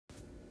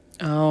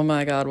Oh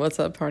my God, what's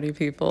up, party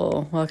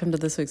people? Welcome to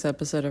this week's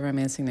episode of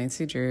Romancing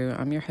Nancy Drew.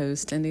 I'm your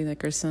host, Indy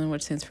Nickerson,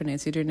 which stands for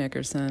Nancy Drew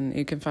Nickerson.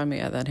 You can find me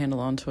at that handle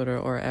on Twitter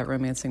or at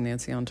Romancing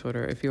Nancy on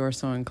Twitter if you are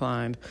so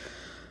inclined,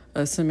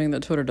 assuming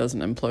that Twitter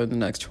doesn't implode in the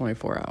next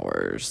 24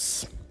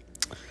 hours.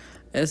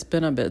 It's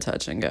been a bit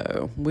touch and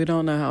go. We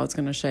don't know how it's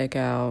going to shake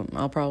out.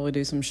 I'll probably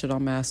do some shit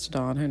on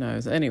Mastodon, who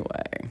knows.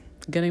 Anyway,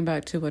 getting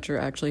back to what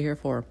you're actually here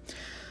for.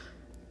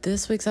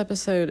 This week's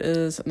episode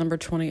is number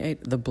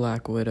 28, The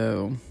Black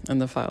Widow in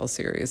the File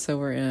series. So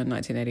we're in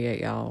 1988,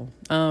 y'all.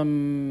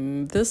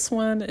 This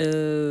one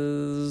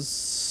is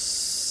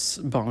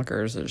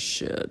bonkers as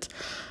shit.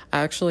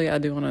 Actually, I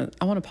want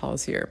to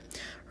pause here.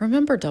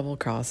 Remember Double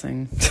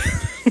Crossing?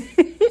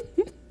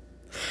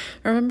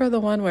 Remember the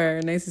one where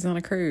Nancy's on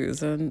a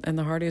cruise and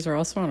the Hardys are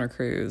also on a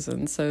cruise,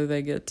 and so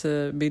they get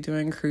to be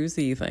doing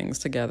cruisy things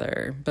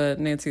together,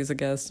 but Nancy's a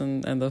guest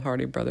and the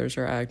Hardy brothers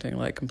are acting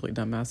like complete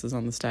dumbasses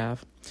on the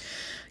staff.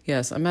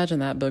 Yes, imagine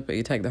that book, but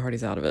you take the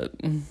Hardys out of it.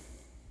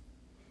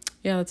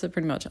 Yeah, that's it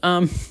pretty much.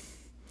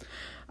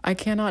 I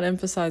cannot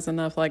emphasize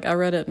enough, like I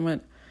read it and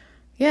went,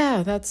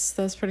 yeah, that's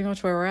pretty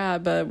much where we're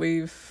at, but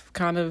we've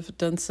kind of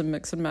done some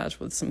mix and match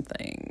with some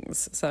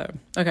things. So,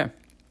 okay.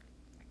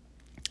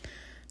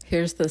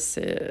 Here's the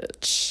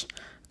sitch.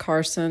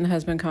 Carson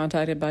has been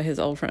contacted by his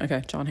old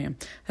friend, John Hamm,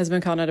 has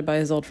been contacted by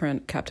his old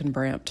friend, Captain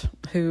Brandt,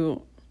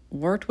 who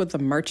worked with the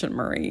Merchant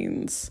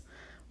Marines,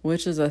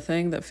 which is a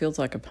thing that feels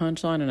like a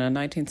punchline in a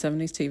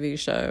 1970s TV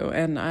show,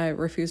 and I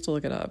refuse to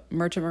look it up.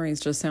 Merchant Marines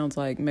just sounds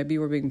like maybe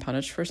you were being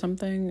punished for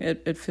something.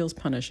 It feels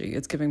punishy.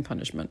 It's giving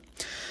punishment.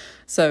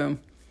 So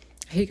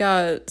he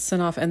got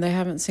sent off, and they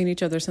haven't seen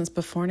each other since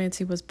before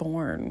Nancy was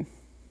born.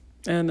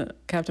 And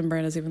Captain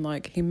Brandt is even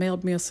like, he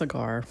mailed me a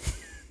cigar.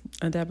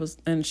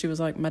 And she was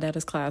like, my dad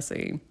is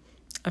classy.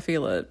 I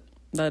feel it.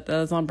 That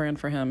is on brand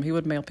for him. He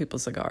would mail people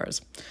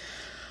cigars.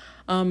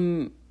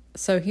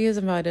 So he has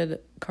invited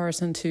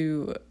Carson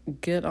to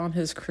get on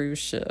his cruise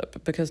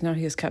ship because now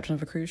he is captain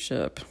of a cruise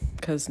ship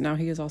because now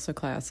he is also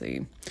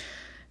classy.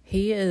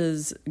 He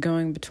is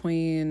going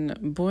between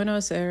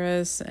Buenos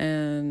Aires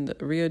and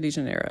Rio de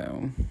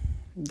Janeiro.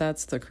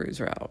 That's the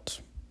cruise route.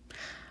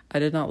 I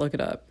did not look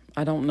it up.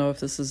 I don't know if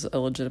this is a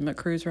legitimate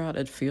cruise route.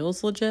 It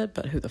feels legit,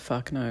 but who the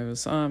fuck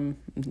knows?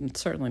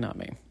 Certainly not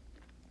me.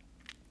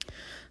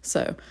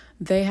 So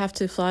they have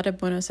to fly to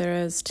Buenos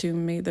Aires to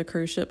meet the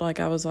cruise ship.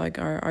 Like I was like,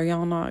 are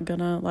y'all not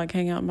gonna like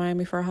hang out in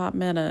Miami for a hot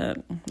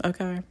minute?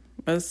 Okay,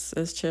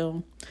 it's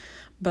chill.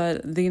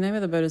 But the name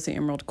of the boat is the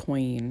Emerald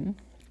Queen.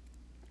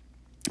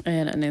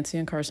 And Nancy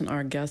and Carson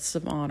are guests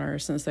of honor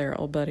since they're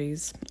old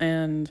buddies.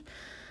 And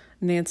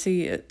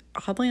Nancy,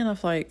 oddly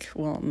enough,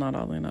 not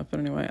oddly enough, but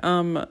anyway,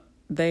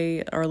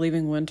 they are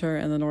leaving winter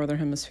in the northern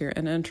hemisphere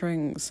and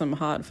entering some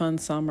hot, fun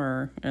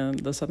summer in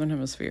the southern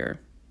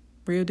hemisphere.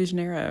 Rio de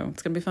Janeiro.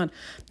 It's going to be fun.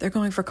 They're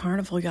going for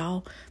carnival,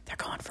 y'all. They're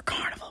going for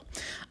carnival.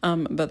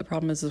 But the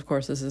problem is, of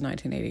course, this is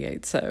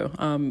 1988.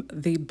 So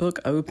the book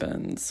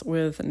opens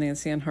with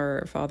Nancy and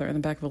her father in the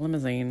back of a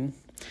limousine.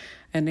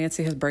 And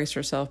Nancy has braced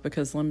herself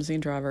because the limousine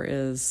driver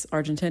is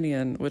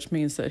Argentinian, which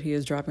means that he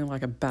is driving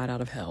like a bat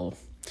out of hell.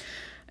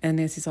 And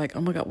Nancy's like,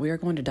 oh my God, we are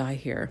going to die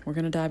here. We're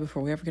going to die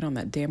before we ever get on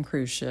that damn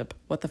cruise ship.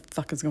 What the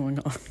fuck is going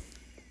on?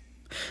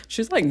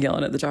 She's like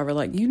yelling at the driver,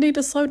 like, you need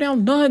to slow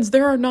down, nuns.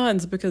 There are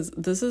nuns. Because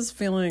this is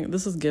giving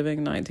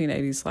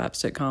 1980s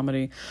slapstick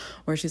comedy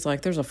where she's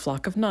like, there's a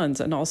flock of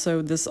nuns. And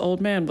also this old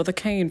man with a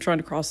cane trying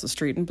to cross the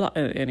street and blah.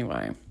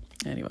 Anyway.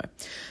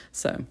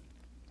 So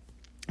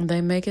they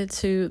make it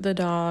to the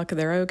dock.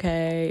 They're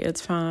okay.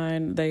 It's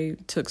fine. They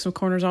took some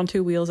corners on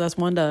two wheels as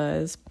one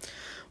does.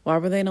 Why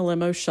were they in a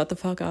limo? Shut the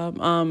fuck up.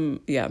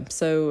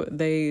 So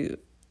they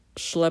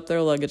schlep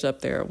their luggage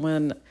up there.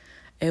 When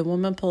a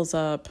limo pulls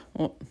up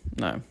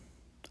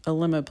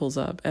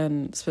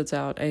and spits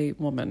out a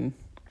woman.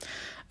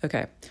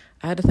 Okay,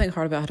 I had to think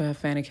hard about how to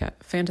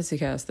fantasy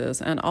cast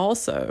this. And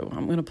also,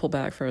 I'm going to pull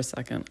back for a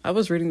second. I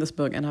was reading this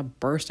book and I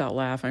burst out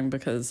laughing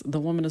because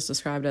the woman is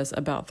described as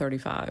about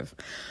 35.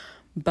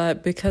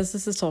 But because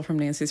this is told from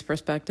Nancy's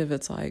perspective,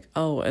 it's like,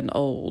 oh, and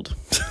old.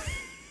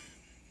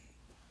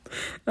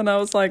 And I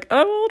was like,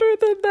 I'm older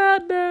than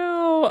that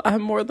now.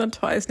 I'm more than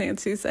twice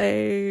Nancy's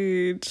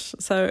age.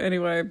 So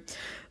anyway,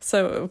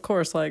 of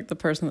course, like the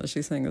person that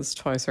she's seeing is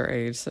twice her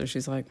age. So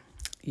she's like,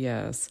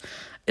 yes.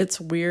 It's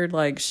weird.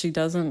 Like she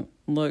doesn't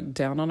look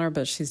down on her,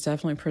 but she's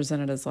definitely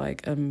presented as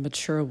like a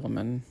mature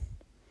woman,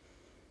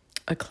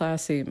 a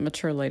classy,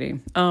 mature lady.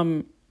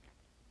 But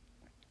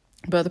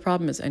the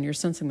problem is, and you're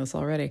sensing this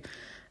already,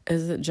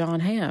 is that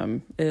John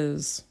Hamm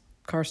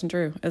Carson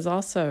Drew is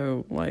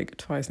also like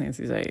twice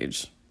Nancy's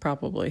age.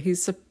 Probably.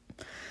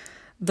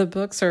 The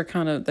books are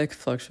they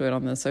fluctuate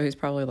on this, so he's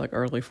probably like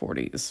early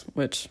 40s,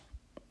 which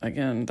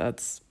again,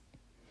 that's,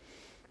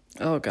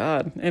 oh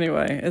God.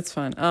 Anyway, it's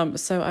fun.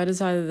 So I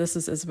decided this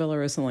is Isabella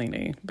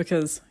Rossellini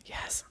because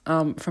yes,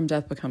 From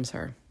Death Becomes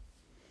Her.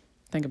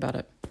 Think about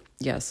it.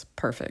 Yes,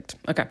 perfect.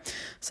 Okay,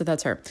 so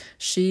that's her.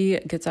 She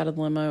gets out of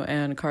the limo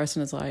and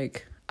Carson is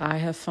like, I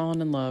have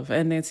fallen in love.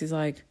 And Nancy's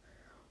like,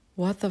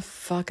 what the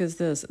fuck is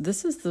this?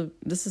 This is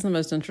the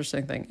most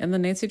interesting thing. In the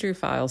Nancy Drew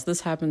files, this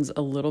happens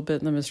a little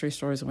bit in the mystery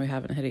stories, and we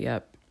haven't hit it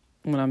yet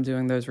when I'm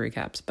doing those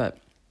recaps. But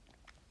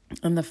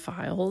in the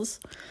files,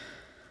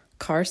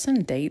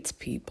 Carson dates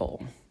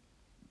people.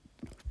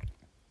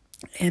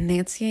 And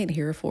Nancy ain't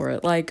here for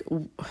it. Like,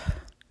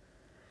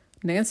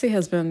 Nancy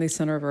has been the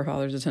center of her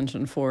father's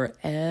attention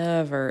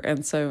forever.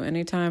 And so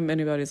anytime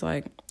anybody's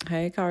like,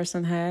 hey,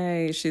 Carson,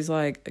 hey, she's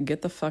like,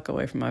 get the fuck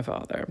away from my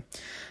father.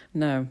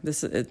 No,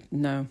 this is it.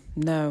 No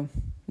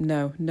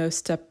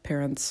step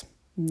parents.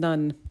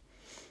 None.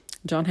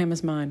 John Hamm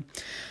is mine.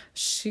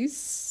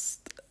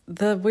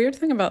 The weird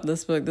thing about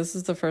this book, this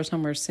is the first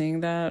time we're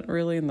seeing that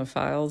really in the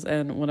files.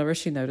 And whenever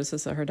she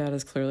notices that her dad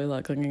is clearly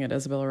like looking at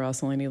Isabella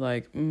Rossellini,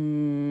 like,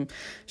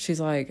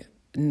 she's like,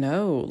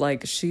 no,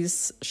 like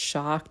she's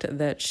shocked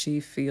that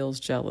she feels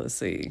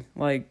jealousy.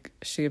 Like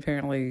she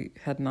apparently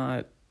had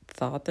not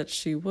thought that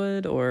she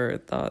would, or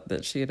thought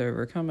that she had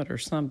overcome it or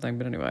something.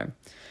 But anyway,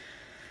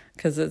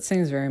 because it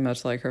seems very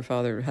much like her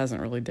father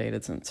hasn't really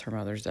dated since her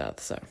mother's death.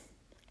 So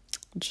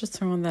just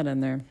throwing that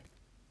in there.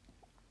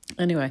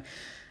 Anyway,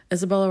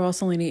 Isabella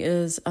Rossellini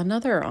is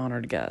another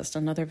honored guest,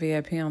 another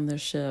VIP on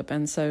this ship.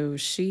 And so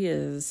she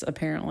is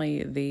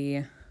apparently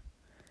the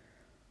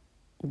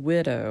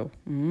widow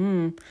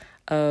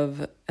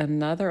of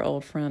another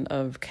old friend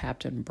of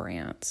Captain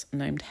Brant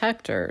named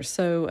Hector.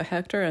 So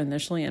Hector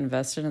initially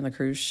invested in the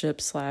cruise ship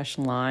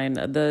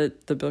 /line.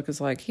 The book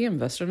is like, he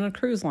invested in a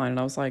cruise line. And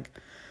I was like,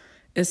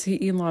 is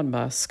he Elon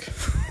Musk?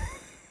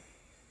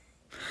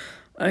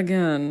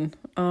 Again,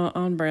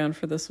 on brand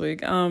for this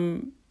week.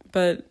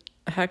 But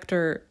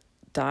Hector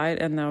died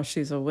and now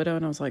she's a widow.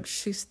 And I was like,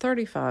 she's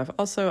 35.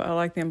 Also, I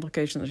like the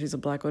implication that she's a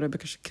black widow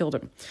because she killed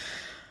him.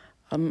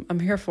 I'm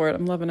here for it.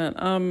 I'm loving it.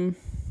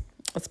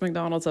 It's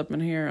McDonald's up in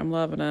here. I'm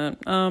loving it.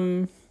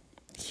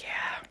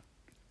 Yeah.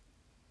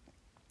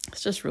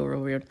 It's just real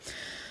weird.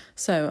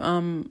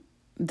 So,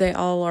 they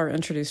all are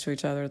introduced to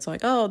each other. It's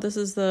like, oh, this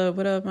is the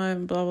widow of my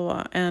blah, blah,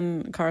 blah.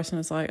 And Carson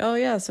is like, oh,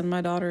 yes, and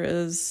my daughter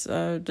is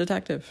a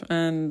detective.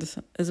 And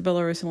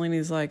Isabella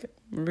Rossellini's like,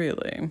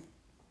 really?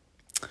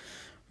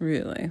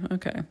 Really?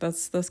 Okay,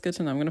 that's good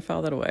to know. I'm going to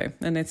file that away.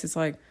 And Nancy's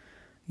like,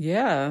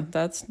 yeah,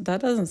 that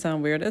doesn't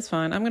sound weird. It's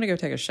fine. I'm going to go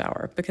take a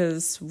shower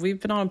because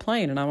we've been on a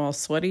plane and I'm all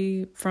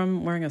sweaty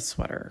from wearing a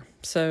sweater.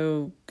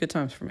 So good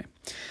times for me.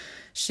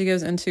 She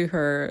goes into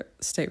her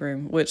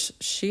stateroom, which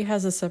she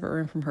has a separate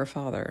room from her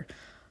father.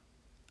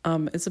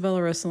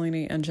 Isabella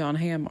Rossellini and John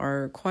Hamm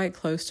are quite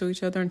close to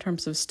each other in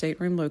terms of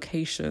stateroom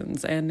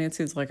locations, and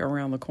Nancy's like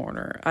around the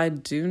corner. I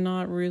do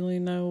not really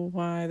know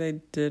why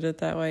they did it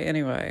that way.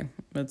 Anyway,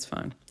 it's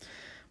fine.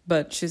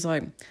 But she's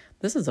like,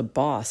 this is a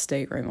boss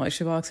stateroom. Like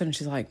she walks in and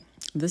she's like,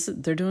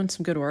 they're doing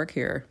some good work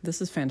here. This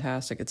is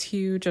fantastic. It's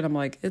huge. And I'm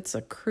like, it's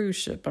a cruise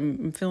ship.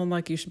 I'm feeling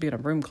like you should be in a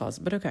broom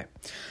closet, but okay.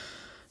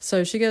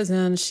 So she goes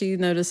in, she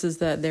notices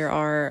that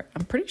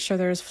I'm pretty sure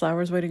there's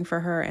flowers waiting for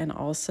her and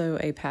also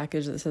a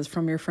package that says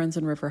from your friends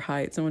in River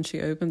Heights. And when she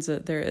opens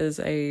it, there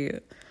is a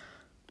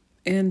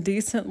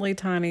indecently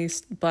tiny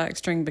black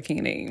string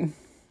bikini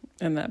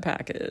in that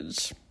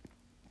package.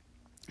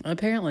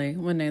 Apparently,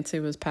 when Nancy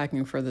was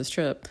packing for this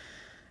trip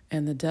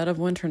in the dead of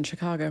winter in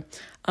Chicago,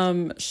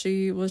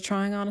 she was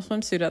trying on a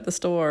swimsuit at the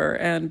store,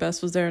 and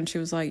Bess was there, and she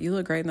was like, you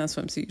look great in that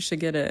swimsuit, you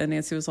should get it. And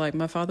Nancy was like,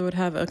 my father would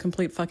have a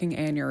complete fucking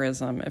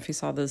aneurysm if he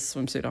saw this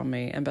swimsuit on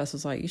me. And Bess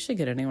was like, you should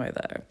get it anyway,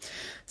 though.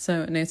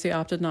 So Nancy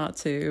opted not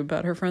to,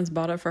 but her friends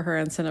bought it for her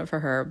and sent it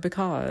for her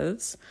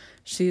because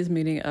she's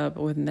meeting up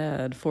with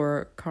Ned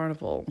for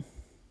Carnival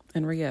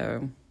in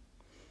Rio.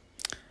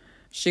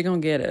 She gonna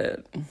get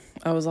it.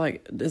 I was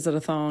like, is it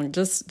a thong?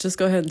 Just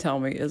go ahead and tell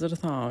me. Is it a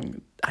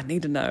thong? I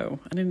need to know.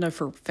 I need to know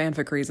for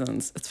fanfic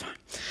reasons. It's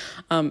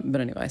fine. But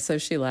anyway, so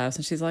she laughs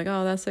and she's like,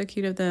 oh, that's so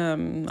cute of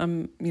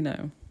them.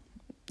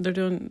 They're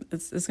doing,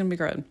 it's going to be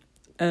great.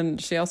 And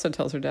she also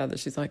tells her dad that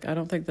she's like, I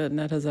don't think that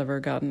Ned has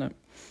ever gotten it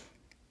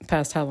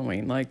past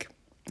Halloween. Like,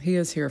 he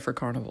is here for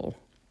Carnival.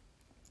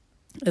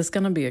 It's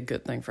going to be a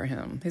good thing for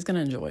him. He's going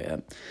to enjoy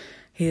it.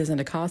 He is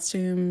into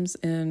costumes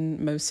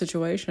in most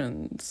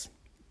situations.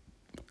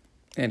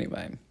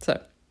 Anyway, so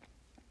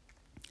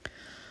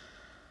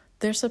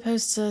they're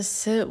supposed to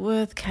sit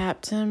with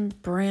Captain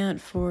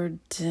Brant for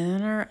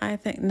dinner, I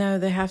think. No,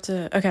 they have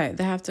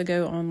to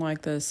go on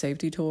like the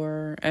safety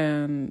tour.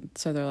 And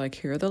so they're like,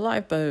 here are the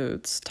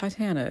lifeboats,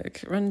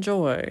 Titanic,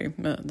 enjoy.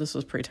 This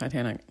was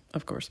pre-Titanic,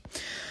 of course.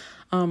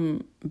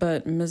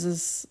 But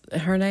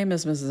her name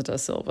is Mrs. Da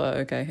Silva.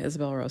 Okay,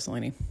 Isabella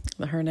Rossellini.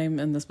 Her name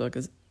in this book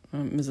is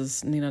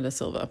Mrs. Nina Da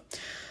Silva.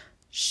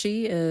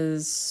 She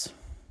is,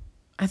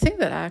 I think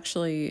that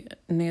actually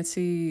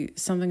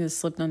something has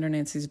slipped under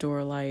Nancy's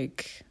door,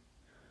 like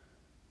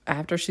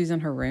after she's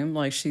in her room,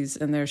 like she's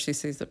in there, she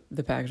sees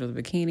the package with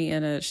the bikini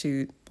in it.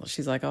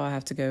 She's like, oh, I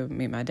have to go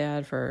meet my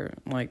dad for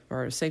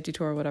a safety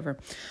tour or whatever.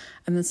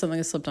 And then something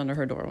has slipped under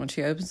her door. When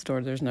she opens the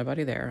door, there's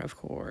nobody there, of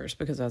course,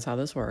 because that's how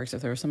this works.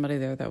 If there was somebody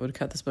there, that would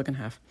cut this book in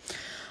half.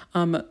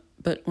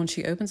 But when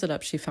she opens it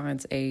up, she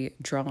finds a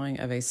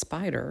drawing of a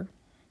spider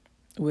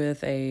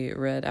with a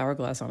red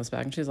hourglass on his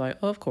back. And she's like,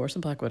 oh, of course, a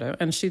Black Widow.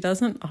 And she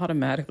doesn't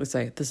automatically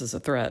say, this is a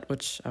threat,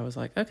 which I was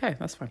like, okay,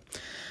 that's fine.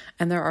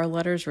 And there are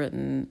letters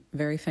written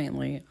very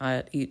faintly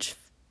at each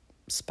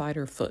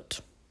spider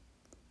foot.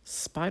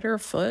 Spider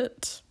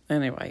foot?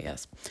 Anyway,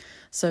 yes.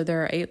 So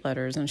there are 8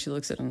 letters, and she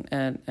looks at them,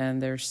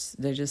 and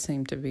they just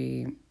seem to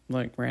be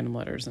like random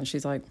letters. And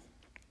she's like,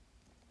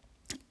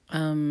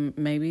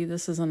 maybe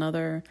this is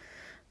another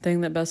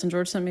thing that Bess and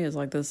George sent me, is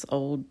like this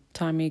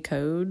old-timey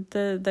code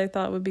that they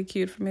thought would be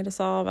cute for me to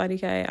solve,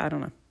 IDK. I don't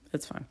know.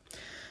 It's fine.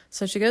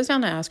 So she goes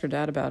down to ask her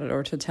dad about it,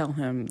 or to tell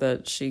him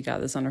that she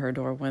got this under her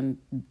door, when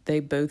they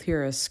both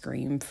hear a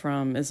scream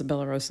from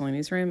Isabella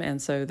Rossellini's room,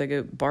 and so they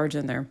go barge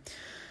in there.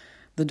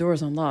 The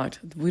door's unlocked.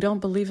 We don't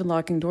believe in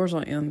locking doors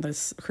in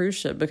this cruise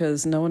ship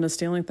because no one is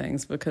stealing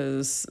things,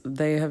 because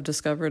they have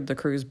discovered the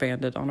cruise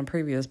bandit on a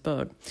previous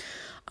book.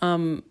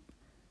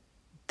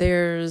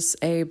 There's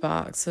a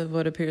box of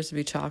what appears to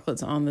be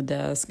chocolates on the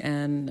desk,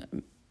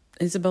 and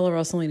Isabella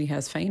Rossellini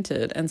has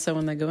fainted. And so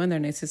when they go in there,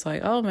 Nancy's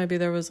like, oh, maybe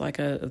there was like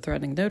a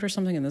threatening note or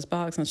something in this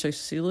box. And so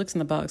she looks in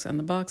the box, and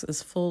the box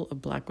is full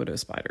of Black Widow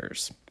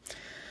spiders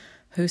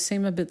who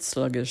seem a bit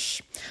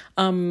sluggish.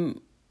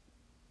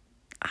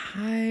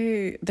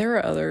 There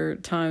are other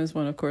times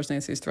when, of course,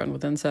 Nancy's threatened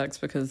with insects,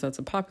 because that's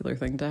a popular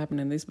thing to happen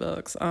in these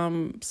books.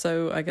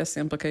 So I guess the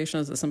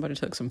implication is that somebody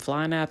took some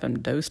fly nap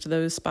and dosed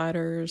those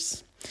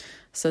spiders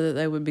so that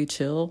they would be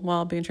chill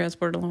while being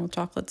transported along with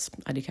chocolates.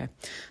 IDK.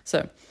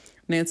 So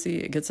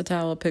Nancy gets a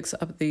towel, picks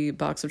up the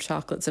box of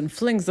chocolates, and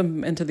flings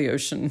them into the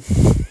ocean.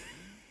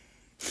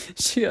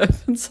 She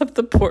opens up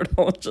the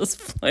portal and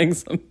just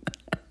flings them.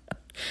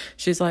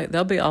 She's like,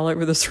 they'll be all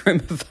over this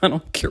room if I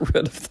don't get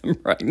rid of them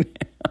right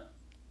now.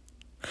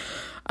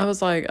 I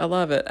was like, I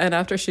love it. And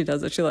after she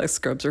does it, she like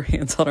scrubs her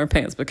hands on her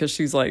pants, because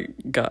she's like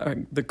got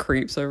the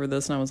creeps over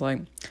this. And I was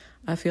like,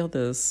 I feel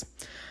this.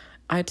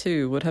 I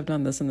too would have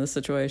done this in this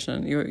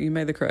situation. You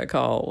made the correct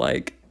call.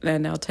 Like,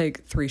 and now take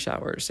 3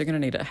 showers. You're going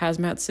to need a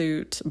hazmat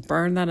suit,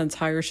 burn that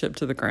entire ship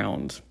to the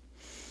ground.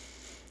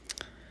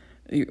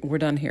 We're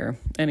done here.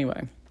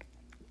 Anyway.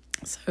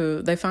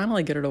 So they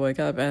finally get her to wake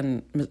up,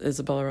 and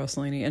Isabella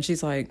Rossellini, and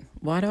she's like,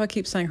 why do I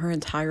keep saying her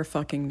entire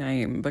fucking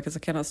name? Because I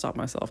cannot stop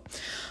myself.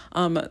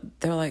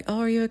 They're like,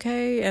 oh, are you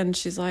okay? And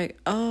she's like,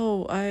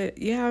 oh,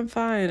 yeah, I'm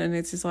fine. And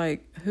Nancy's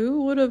like,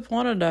 who would have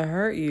wanted to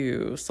hurt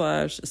you /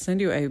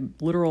 send you a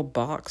literal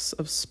box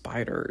of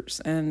spiders?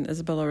 And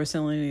Isabella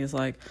Rossellini is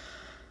like,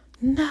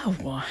 no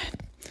one.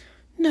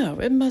 No,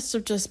 it must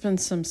have just been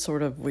some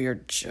sort of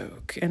weird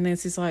joke. And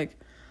Nancy's like,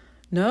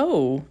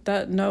 no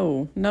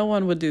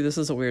one would do this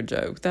as a weird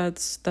joke.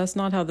 That's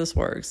not how this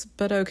works.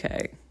 But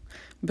okay.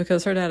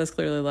 Because her dad is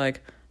clearly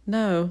like,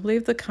 no,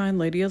 leave the kind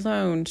lady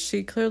alone.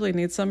 She clearly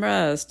needs some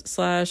rest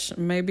 /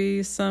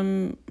 maybe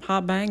some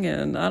hot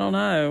banging. I don't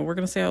know. We're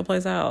going to see how it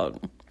plays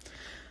out.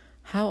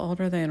 How old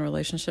are they in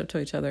relationship to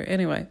each other?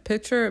 Anyway,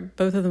 picture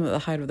both of them at the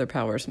height of their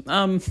powers.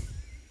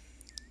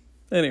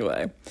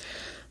 Anyway.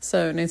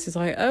 So Nancy's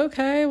like,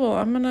 okay, well,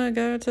 I'm going to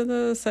go to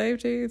the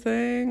safety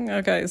thing.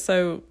 Okay,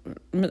 so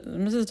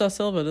Mrs. Da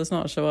Silva does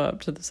not show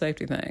up to the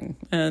safety thing.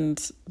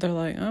 And they're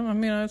like, oh, I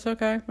mean, it's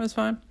okay. It's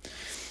fine.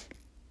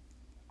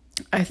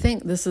 I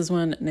think this is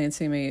when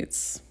Nancy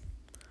meets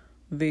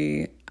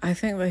I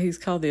think that he's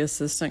called the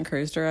assistant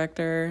cruise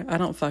director. I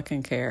don't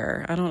fucking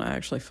care. I don't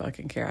actually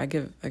fucking care. I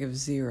give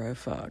 0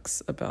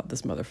 fucks about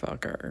this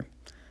motherfucker.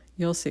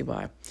 You'll see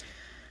why.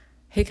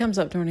 He comes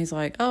up to her and he's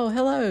like, oh,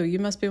 hello, you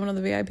must be one of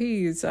the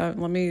VIPs.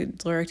 Let me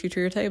direct you to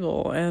your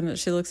table. And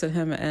she looks at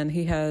him, and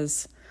he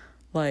has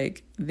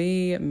like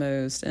the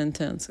most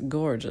intense,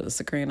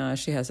 gorgeous green eyes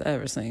she has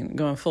ever seen,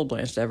 going full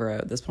Blanche Devereaux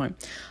at this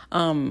point.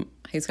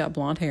 He's got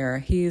blonde hair.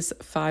 He's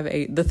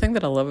 5'8". The thing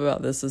that I love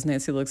about this is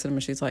Nancy looks at him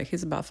and she's like,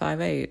 he's about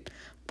 5'8".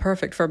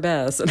 Perfect for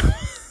Bess.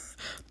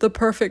 The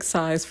perfect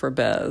size for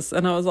Bess.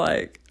 And I was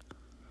like,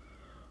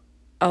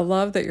 I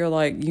love that you're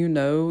like, you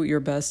know your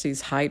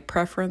bestie's height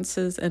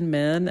preferences in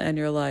men, and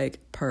you're like,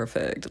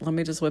 perfect. Let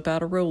me just whip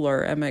out a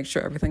ruler and make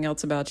sure everything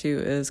else about you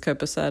is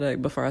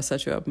copacetic before I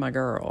set you up with my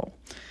girl.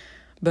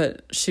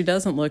 But she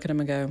doesn't look at him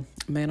and go,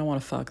 man, I want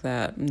to fuck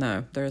that.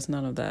 No, there's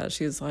none of that.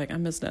 She's like, I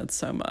miss Ned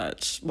so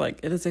much.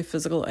 Like, it is a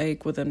physical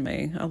ache within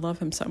me. I love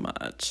him so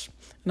much.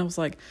 And I was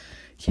like,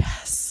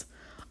 yes,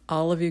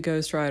 all of you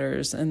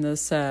ghostwriters in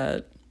this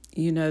set,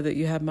 you know that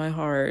you have my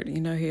heart. You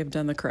know you have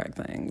done the correct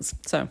things.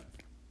 So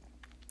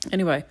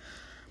anyway,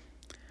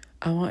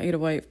 I want you to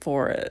wait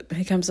for it.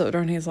 He comes up to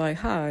her and he's like,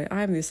 hi,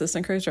 I'm the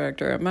assistant cruise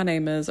director. My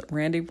name is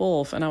Randy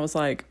Wolf. And I was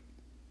like,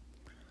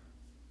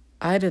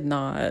 I did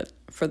not,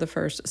 for the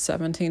first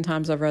 17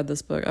 times I've read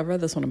this book, I've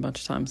read this one a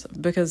bunch of times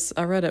because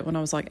I read it when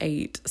I was like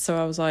 8. So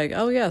I was like,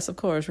 oh yes, of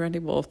course, Randy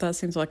Wolf. That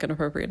seems like an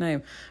appropriate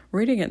name.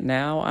 Reading it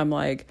now, I'm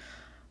like,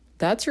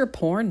 that's your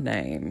porn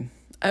name.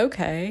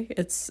 Okay.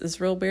 It's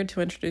real weird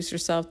to introduce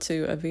yourself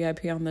to a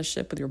VIP on this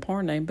ship with your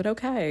porn name, but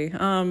okay.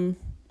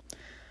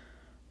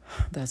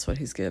 That's what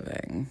he's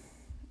giving.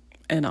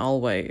 In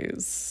all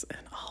ways.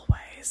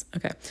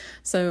 Okay,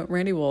 so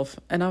Randy Wolf,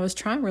 and I was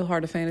trying real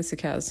hard to fantasy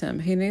cast him.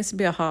 He needs to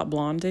be a hot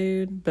blonde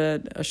dude,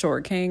 but a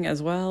short king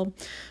as well.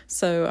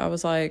 So I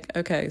was like,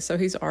 okay, so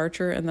he's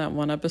Archer in that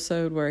one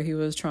episode where he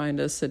was trying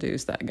to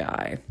seduce that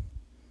guy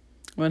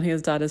when he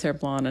has dyed his hair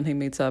blonde and he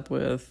meets up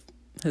with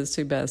his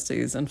two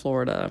besties in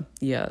Florida.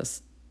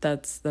 Yes,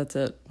 that's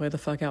it. Way the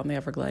fuck out in the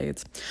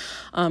Everglades.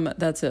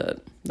 That's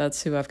it.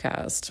 That's who I've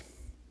cast.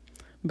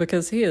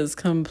 Because he is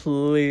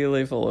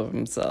completely full of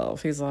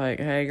himself. He's like,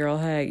 hey, girl,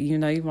 hey, you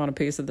know you want a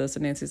piece of this.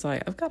 And Nancy's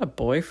like, I've got a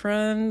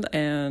boyfriend,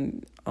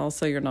 and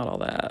also you're not all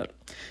that.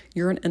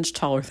 You're an inch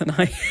taller than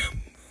I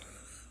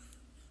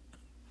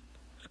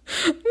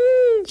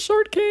am.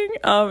 Short king.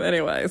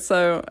 Anyway,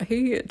 so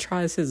he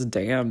tries his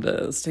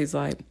damnedest. He's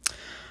like,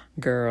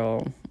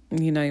 girl,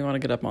 you know you want to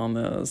get up on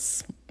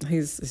this.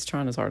 He's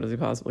trying as hard as he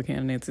possibly can.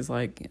 And Nancy's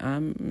like,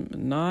 I'm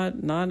not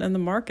in the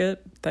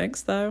market.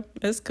 Thanks, though.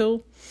 It's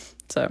cool.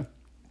 So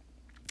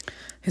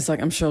he's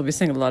like, I'm sure we'll be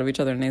seeing a lot of each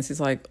other. And Nancy's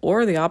like,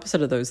 or the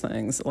opposite of those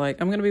things. Like,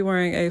 I'm going to be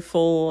wearing a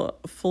full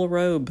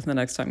robe the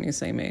next time you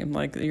see me.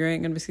 Like, you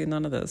ain't going to be seeing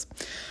none of this.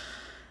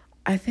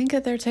 I think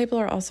at their table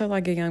are also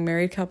like a young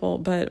married couple.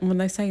 But when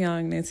they say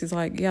young, Nancy's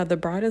like, yeah, the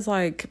bride is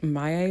like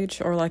my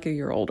age or like a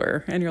year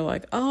older. And you're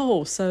like,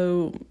 oh,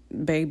 so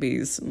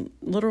babies,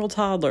 literal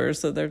toddlers.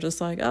 So they're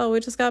just like, oh, we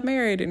just got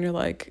married. And you're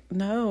like,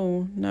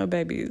 no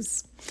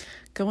babies.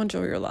 Go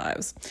enjoy your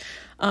lives.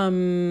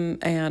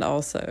 And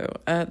also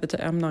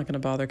I'm not going to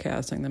bother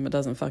casting them. It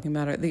doesn't fucking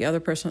matter. The other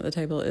person at the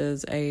table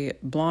is a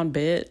blonde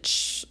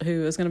bitch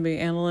who is going to be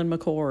Annalyn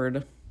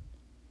McCord.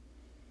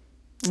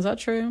 Is that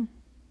true?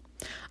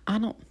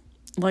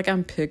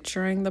 I'm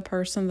picturing the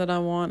person that I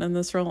want in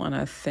this role, and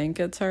I think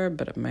it's her,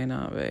 but it may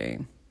not be.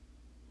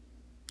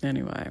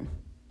 Anyway,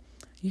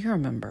 you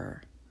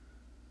remember.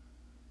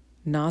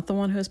 Not the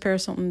one who is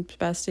Paris Hilton's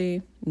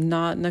bestie,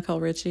 not Nicole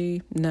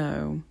Richie,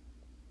 no.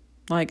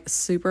 Like,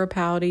 super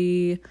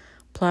pouty,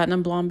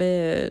 platinum blonde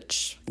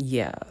bitch.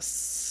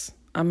 Yes.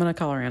 I'm going to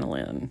call her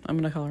Annalyn.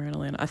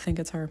 I think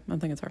it's her.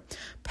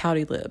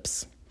 Pouty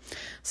lips.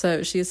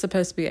 So she is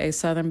supposed to be a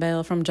Southern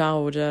belle from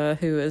Georgia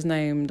who is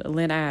named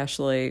Lynn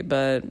Ashley,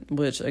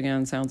 which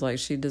again sounds like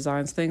she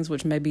designs things,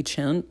 which may be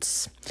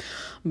chintz.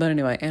 But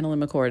anyway,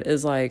 Annalyn McCord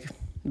is like,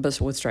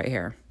 but with straight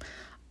hair.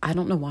 I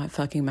don't know why it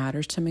fucking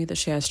matters to me that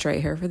she has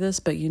straight hair for this,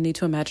 but you need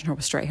to imagine her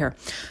with straight hair.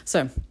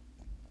 So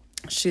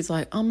she's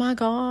like, oh my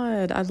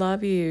God, I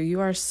love you.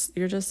 You're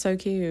just so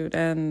cute.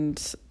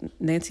 And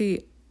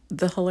Nancy,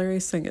 the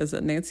hilarious thing is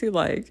that Nancy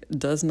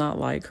does not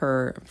like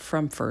her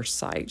from first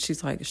sight.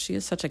 She's like, she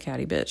is such a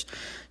catty bitch.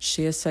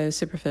 She is so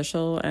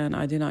superficial and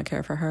I do not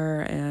care for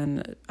her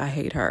and I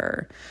hate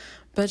her.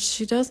 But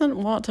she doesn't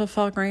want to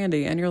fuck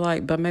Randy. And you're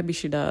like, but maybe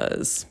she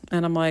does.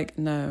 And I'm like,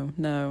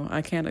 no,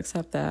 I can't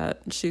accept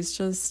that. She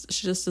just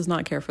does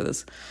not care for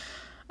this.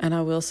 And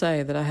I will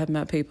say that I have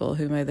met people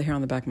who made the hair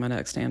on the back of my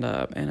neck stand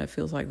up, and it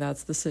feels like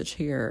that's the sitch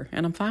here,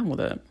 and I'm fine with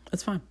it.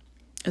 It's fine.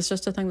 It's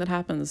just a thing that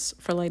happens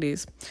for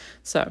ladies.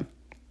 So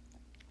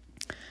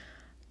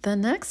the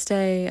next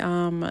day,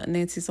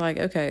 Nancy's like,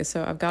 okay,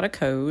 so I've got a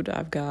code.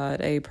 I've got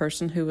a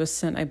person who was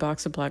sent a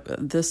box of black.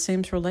 This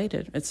seems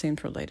related. It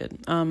seemed related.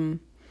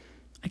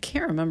 I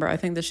can't remember. I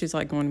think that she's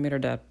like going to meet her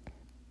dad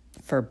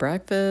for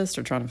breakfast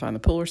or trying to find the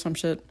pool or some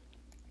shit.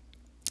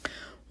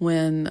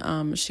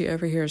 When she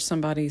overhears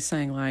somebody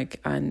saying, like,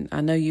 I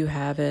know you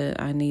have it,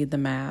 I need the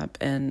map,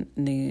 and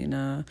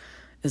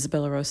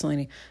Isabella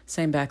Rossellini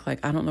saying back,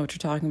 like, I don't know what you're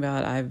talking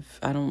about, I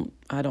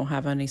don't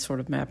have any sort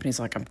of map, and he's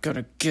like, I'm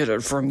gonna get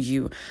it from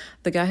you.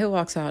 The guy who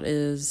walks out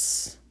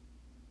is,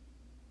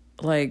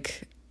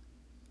 like,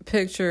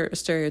 picture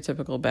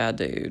stereotypical bad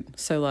dude.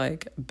 So,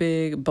 like,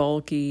 big,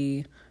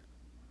 bulky,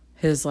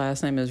 his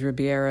last name is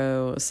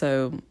Ribeiro,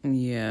 so,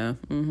 yeah,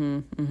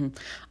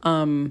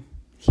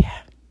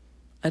 yeah.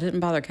 I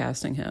didn't bother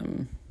casting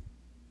him.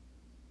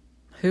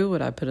 Who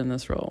would I put in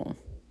this role?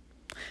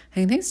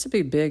 He needs to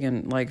be big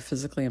and, like,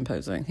 physically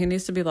imposing. He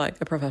needs to be, like,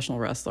 a professional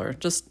wrestler.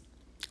 Just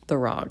The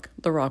Rock.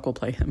 The Rock will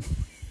play him.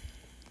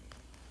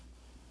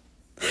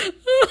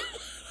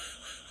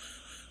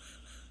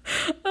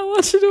 I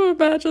want you to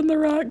imagine The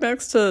Rock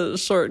next to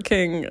Short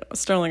King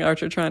Sterling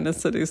Archer trying to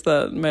seduce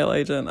that male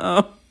agent.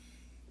 Oh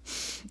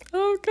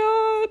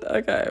God.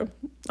 Okay.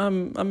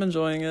 I'm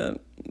enjoying it.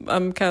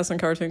 I'm casting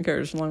cartoon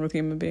characters along with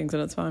human beings,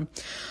 and it's fine.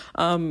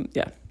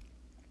 Yeah.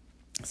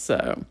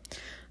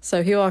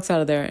 So he walks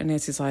out of there, and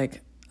Nancy's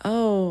like,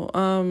 oh,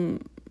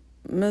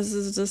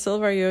 Mrs. De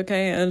Silva, are you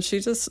okay? And she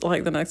just,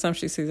 like, the next time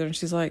she sees her, and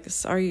she's like,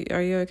 are you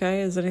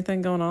okay? Is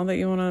anything going on that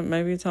you want to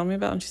maybe tell me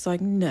about? And she's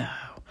like, no,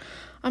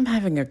 I'm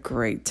having a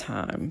great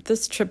time.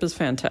 This trip is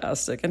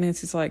fantastic. And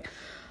Nancy's like,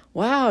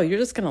 wow, you're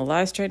just going to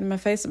lie straight in my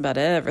face about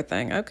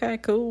everything. Okay,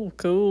 cool.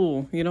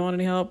 You don't want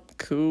any help?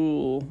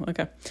 Cool.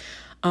 Okay.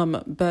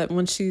 But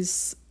when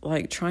she's,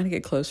 like, trying to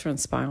get closer and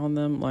spy on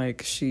them,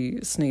 like, she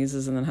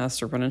sneezes and then has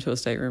to run into a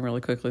stateroom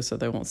really quickly so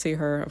they won't see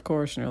her, of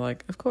course. And you're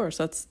like, of course,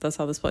 that's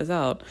how this plays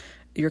out.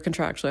 You're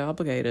contractually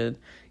obligated.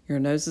 Your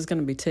nose is going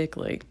to be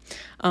tickly.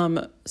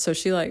 So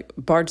she like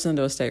barges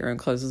into a stateroom,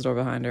 closes the door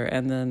behind her,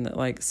 and then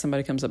like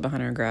somebody comes up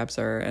behind her and grabs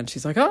her, and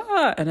she's like,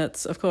 ah! And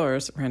it's, of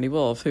course, Randy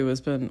Wolf, who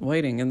has been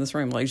waiting in this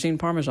room like Jean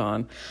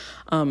Parmesan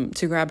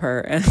to grab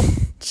her. And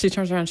she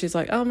turns around, she's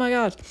like, oh my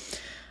gosh.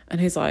 And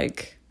he's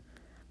like,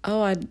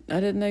 oh, I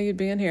didn't know you'd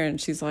be in here. And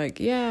she's like,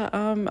 yeah,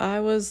 I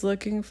was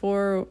looking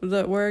for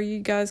where you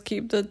guys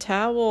keep the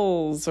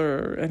towels.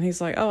 And he's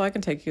like, oh, I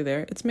can take you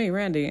there. It's me,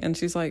 Randy. And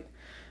she's like,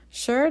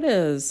 sure it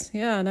is.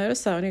 Yeah, I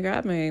noticed that when you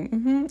grabbed me.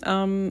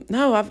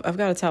 No, I've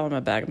got a towel in my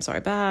bag. I'm sorry.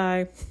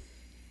 Bye.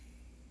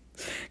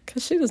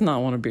 Because she does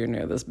not want to be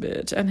near this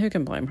bitch. And who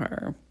can blame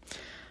her?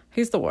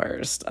 He's the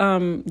worst.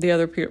 The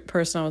other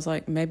person, I was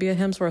like, maybe a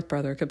Hemsworth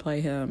brother could play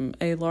him.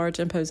 A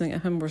large, imposing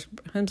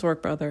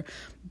Hemsworth brother,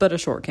 but a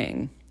short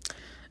king.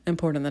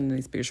 Important that it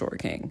needs to be a short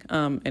king.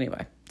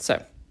 Anyway,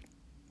 so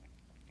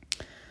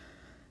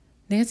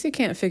Nancy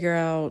can't figure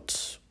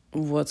out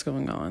what's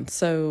going on.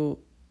 So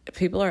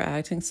people are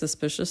acting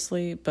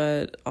suspiciously,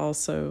 but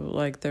also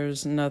like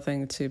there's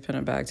nothing to pin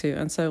it back to.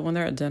 And so when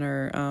they're at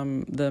dinner,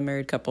 the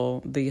married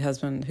couple, the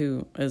husband,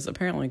 who is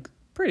apparently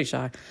pretty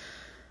shy,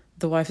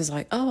 the wife is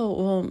like, oh,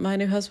 well, my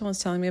new husband was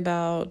telling me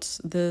about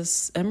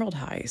this emerald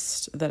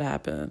heist that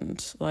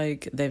happened.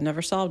 Like, they've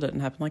never solved it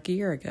and happened like a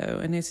year ago.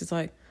 And Nancy's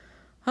like,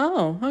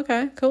 oh,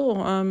 okay, cool.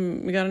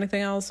 You got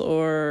anything else?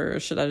 Or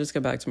should I just go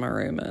back to my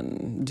room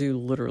and do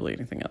literally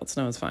anything else?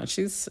 No, it's fine.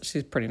 She's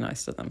pretty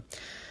nice to them.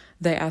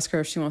 They ask her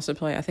if she wants to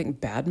play, I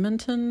think,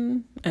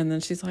 badminton. And then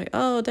she's like,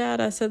 oh,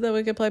 Dad, I said that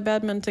we could play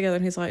badminton together.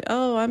 And he's like,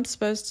 oh, I'm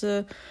supposed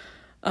to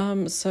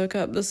soak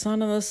up the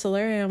sun in the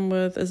solarium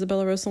with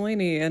Isabella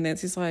Rossellini. And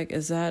Nancy's like,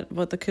 is that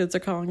what the kids are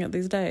calling it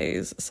these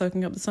days?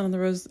 Soaking up the sun in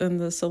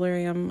the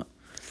solarium?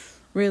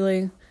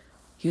 Really?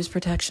 Use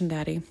protection,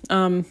 Daddy.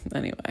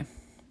 Anyway.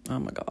 Oh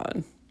my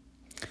God.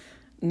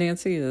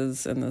 Nancy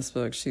is in this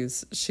book.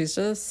 She's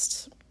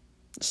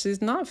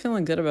not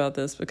feeling good about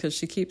this because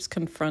she keeps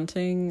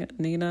confronting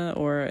Nina,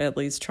 or at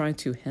least trying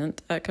to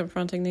hint at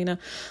confronting Nina.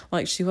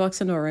 Like, she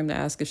walks into a room to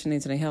ask if she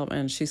needs any help,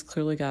 and she's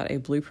clearly got a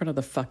blueprint of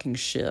the fucking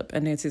ship.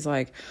 And Nancy's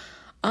like,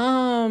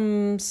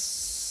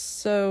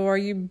 so are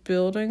you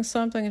building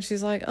something? And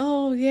she's like,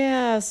 oh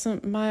yeah,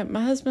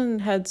 my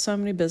husband had so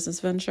many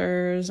business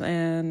ventures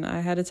and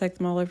I had to take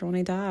them all over when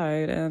he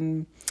died.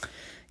 And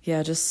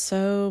yeah, just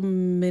so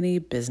many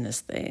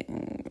business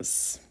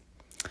things.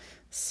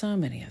 So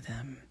many of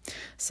them.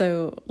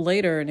 So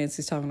later,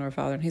 Nancy's talking to her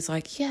father, and he's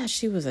like, yeah,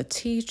 she was a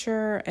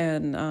teacher,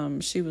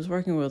 and she was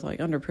working with, like,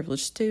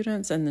 underprivileged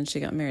students, and then she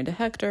got married to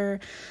Hector,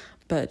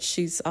 but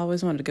she's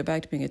always wanted to go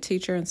back to being a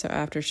teacher, and so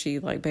after she,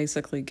 like,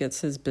 basically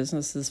gets his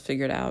businesses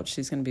figured out,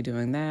 she's going to be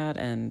doing that,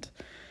 and,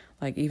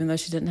 like, even though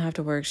she didn't have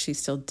to work, she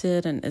still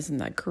did, and isn't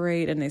that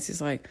great? And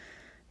Nancy's like,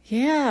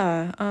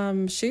 yeah,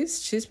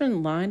 she's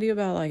been lying to you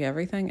about, like,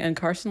 everything. And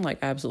Carson, like,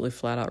 absolutely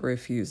flat out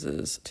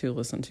refuses to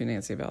listen to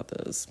Nancy about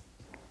this.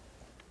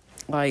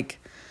 Like,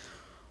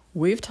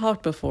 we've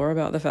talked before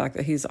about the fact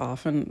that he's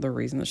often the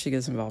reason that she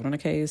gets involved in a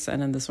case.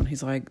 And in this one,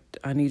 he's like,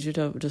 I need you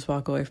to just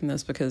walk away from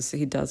this, because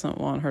he doesn't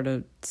want her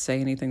to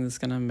say anything that's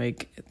going to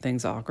make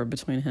things awkward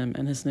between him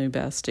and his new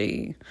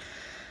bestie.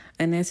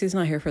 And Nancy's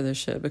not here for this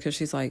shit, because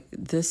she's like,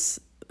 this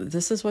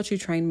is what you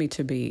trained me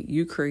to be.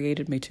 You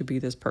created me to be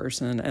this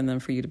person. And then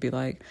for you to be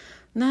like,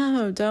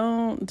 no,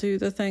 don't do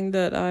the thing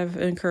that I've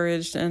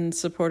encouraged and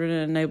supported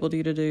and enabled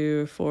you to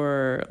do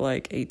for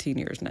like 18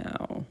 years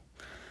now.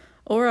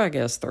 Or I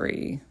guess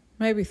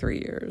maybe 3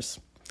 years.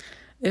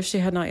 If she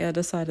had not yet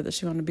decided that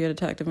she wanted to be a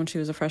detective when she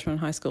was a freshman in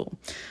high school.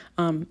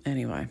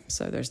 Anyway,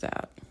 so there's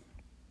that.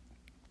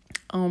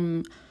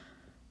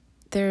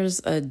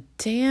 There's a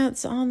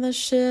dance on the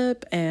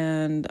ship,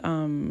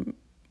 and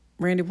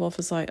Randy Wolf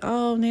is like,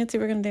 oh, Nancy,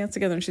 we're going to dance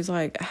together. And she's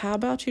like, how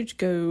about you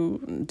go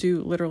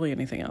do literally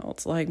anything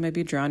else? Like,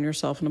 maybe drown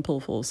yourself in a pool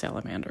full of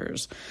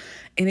salamanders.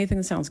 Anything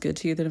that sounds good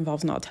to you that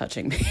involves not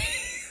touching me.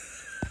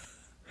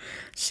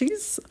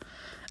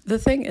 The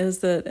thing is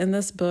that in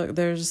this book,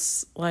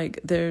 there's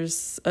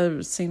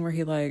a scene where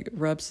he, like,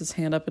 rubs his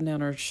hand up and down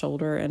her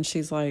shoulder, and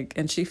she's like,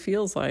 and she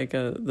feels like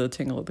the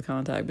tingle at the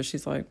contact, but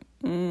she's like,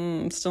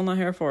 still not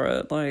here for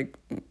it. Like,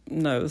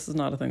 no, this is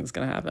not a thing that's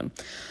going to happen.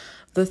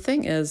 The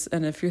thing is,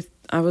 and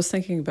I was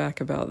thinking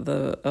back about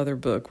the other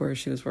book where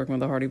she was working with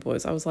the Hardy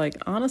Boys. I was like,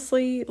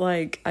 honestly,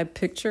 like, I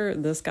picture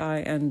this guy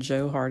and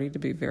Joe Hardy to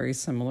be very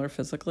similar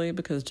physically,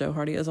 because Joe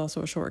Hardy is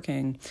also a short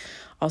king,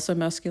 also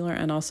muscular,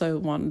 and also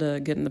wanting to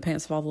get in the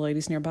pants of all the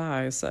ladies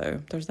nearby.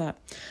 So there's that.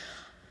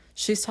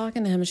 She's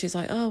talking to him, and she's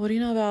like, oh, what do you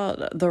know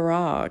about The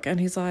Rock? And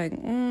he's like,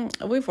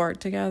 we've worked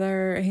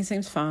together. He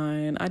seems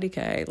fine.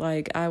 IDK.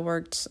 Like, I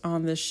worked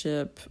on this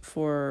ship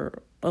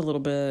for a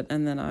little bit,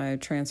 and then I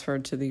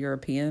transferred to the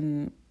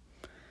European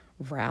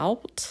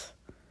route,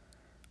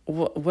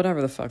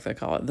 whatever the fuck they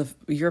call it, the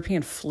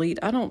European fleet.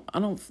 I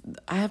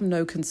have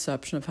no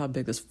conception of how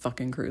big this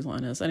fucking cruise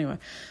line is. Anyway,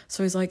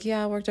 so he's like,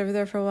 yeah, I worked over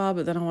there for a while,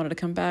 but then I wanted to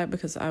come back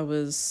because I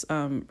was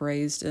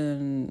raised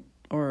in,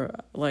 or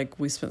like,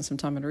 we spent some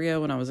time in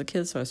Rio when I was a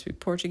kid, so I speak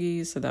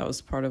Portuguese, so that was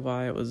part of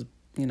why it was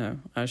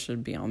I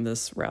should be on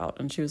this route.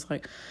 And she was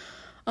like,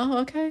 oh,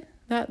 okay,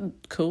 that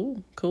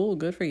cool,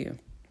 good for you.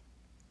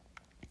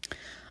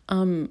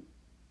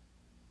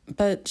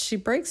 But she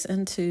breaks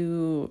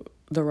into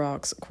the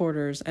Rock's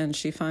quarters and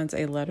she finds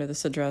a letter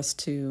that's addressed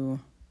to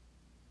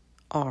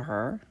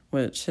R,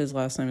 which his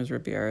last name is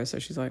Ribeiro. So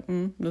she's like,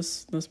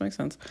 this makes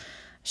sense.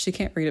 She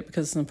can't read it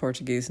because it's in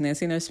Portuguese.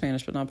 Nancy knows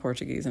Spanish, but not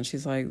Portuguese. And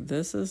she's like,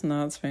 this is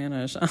not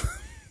Spanish.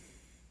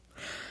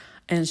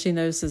 And she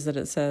notices that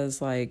it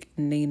says like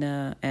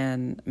Nina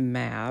and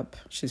map.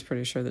 She's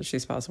pretty sure that she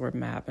spells the word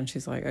map. And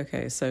she's like,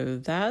 okay, so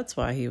that's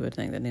why he would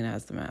think that Nina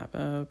has the map.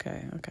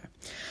 Okay.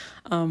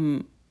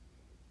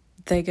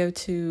 They go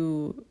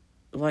to,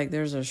 like,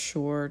 there's a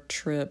shore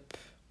trip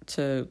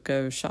to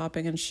go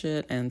shopping and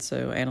shit. And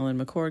so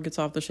Annalyn McCord gets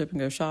off the ship and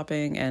goes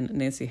shopping. And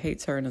Nancy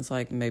hates her and is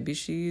like, maybe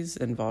she's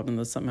involved in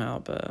this somehow,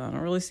 but I don't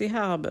really see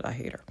how, but I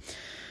hate her.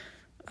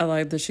 I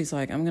like that she's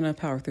like, I'm going to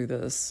power through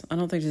this. I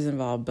don't think she's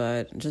involved,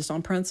 but just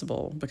on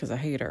principle because I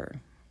hate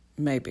her.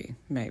 Maybe.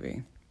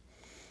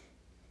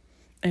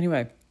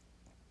 Anyway,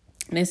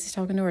 Nancy's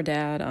talking to her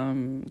dad.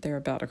 They're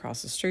about to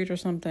cross the street or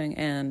something,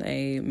 and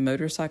a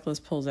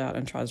motorcyclist pulls out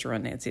and tries to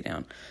run Nancy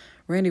down.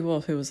 Randy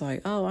Wolf, who was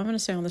like, oh, I'm going to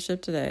stay on the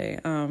ship today,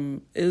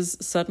 is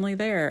suddenly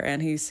there,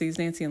 and he sees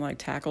Nancy and, like,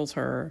 tackles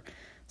her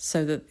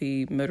so that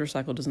the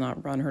motorcycle does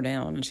not run her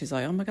down. And she's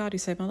like, oh, my God, you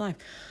saved my life.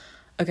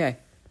 Okay,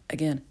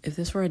 again, if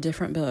this were a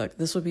different book,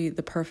 this would be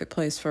the perfect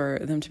place for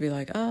them to be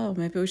like, oh,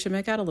 maybe we should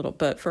make out a little.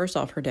 But first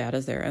off, her dad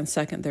is there. And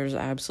second, there's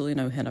absolutely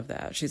no hint of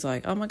that. She's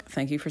like, oh, my God,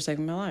 thank you for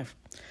saving my life.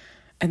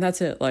 And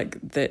that's it, like,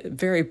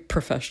 very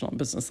professional and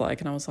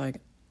business-like. And I was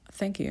like,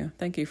 thank you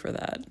for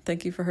that.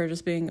 Thank you for her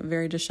just being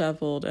very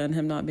disheveled and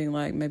him not being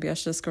like, maybe I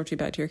should escort you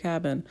back to your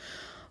cabin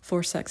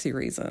for sexy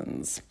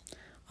reasons.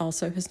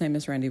 Also, his name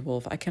is Randy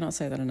Wolf. I cannot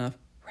say that enough.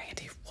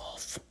 Randy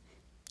Wolf.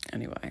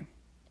 Anyway.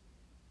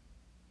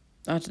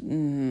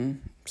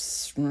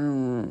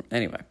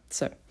 Anyway,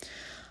 so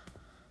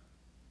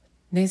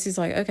Nancy's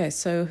like, okay,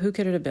 so who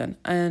could it have been?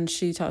 And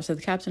she talks to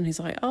the captain. He's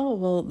like, oh,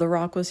 well, The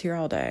Rock was here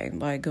all day,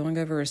 like going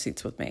over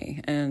receipts with me.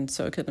 And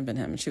so it couldn't have been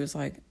him. And she was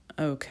like,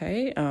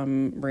 okay,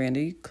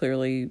 Randy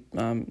clearly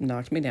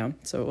knocked me down,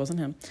 so it wasn't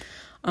him.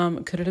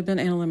 Could it have been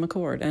Annalyn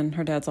McCord? And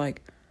her dad's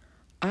like,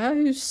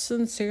 I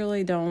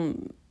sincerely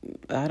don't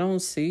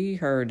see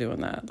her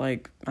doing that.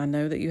 Like, I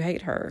know that you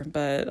hate her,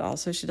 but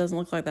also she doesn't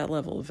look like that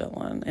level of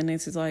villain. And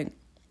Nancy's like,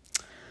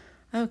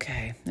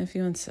 okay, if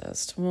you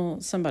insist.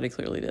 Well, somebody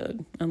clearly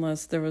did.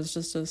 Unless there was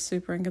just a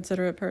super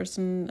inconsiderate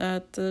person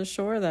at the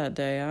shore that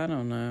day. I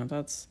don't know.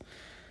 That's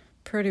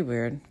pretty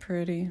weird.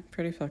 Pretty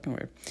fucking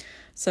weird.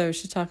 So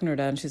she's talking to her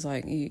dad and she's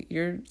like,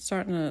 you're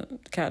starting to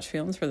catch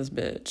feelings for this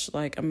bitch.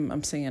 Like,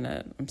 I'm seeing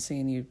it. I'm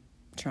seeing you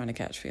trying to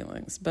catch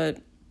feelings. But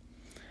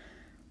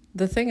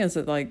the thing is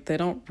that, like, they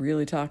don't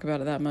really talk about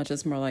it that much.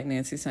 It's more like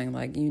Nancy saying,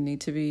 like, you need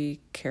to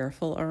be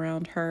careful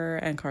around her.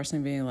 And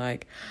Carson being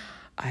like,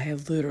 I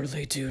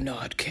literally do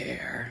not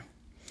care.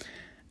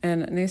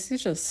 And Nancy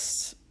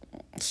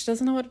she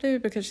doesn't know what to do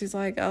because she's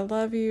like, I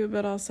love you,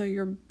 but also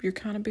you're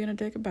kind of being a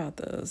dick about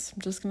this.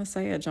 I'm just going to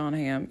say it, John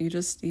Hamm. You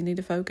need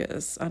to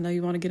focus. I know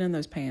you want to get in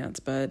those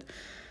pants, but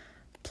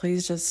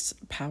please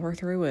just power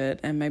through it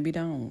and maybe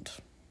don't.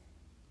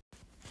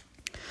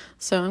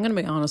 So I'm going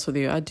to be honest with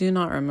you. I do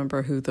not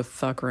remember who the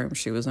fuck room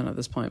she was in at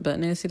this point, but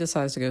Nancy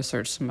decides to go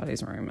search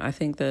somebody's room. I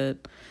think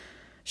that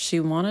she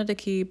wanted to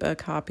keep a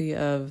copy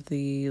of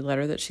the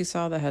letter that she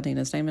saw that had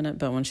Nina's name in it,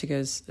 but when she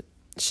goes,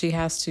 she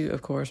has to,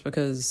 of course,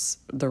 because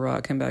The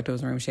Rock came back to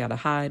his room, she had to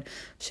hide.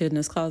 She hid in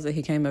his closet.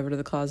 He came over to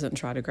the closet and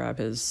tried to grab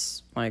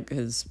his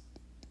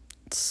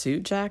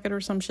suit jacket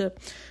or some shit.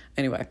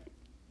 Anyway,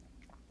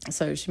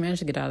 so she managed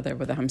to get out of there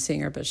without him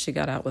seeing her, but she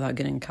got out without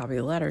getting a copy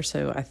of the letter.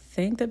 So I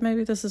think that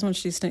maybe this is when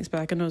she sneaks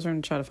back into his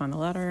room to try to find the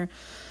letter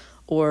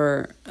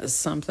or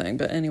something.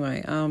 But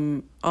anyway,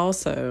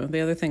 also, the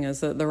other thing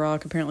is that The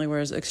Rock apparently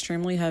wears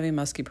extremely heavy,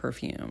 musky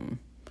perfume.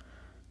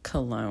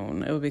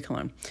 Cologne. It would be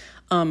cologne.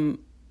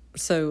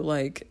 So,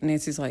 like,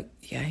 Nancy's like,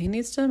 yeah, he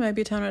needs to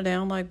maybe tone it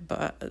down, like,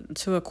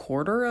 to a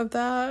quarter of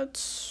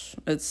that.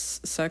 It's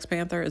Sex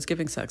Panther. It's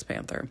giving Sex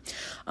Panther.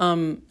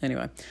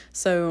 Anyway,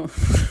 so...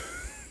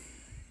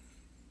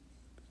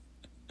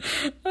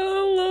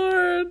 Oh,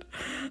 Lord.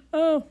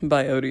 Oh,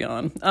 by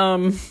Odeon.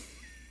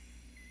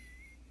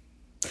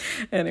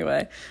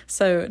 Anyway,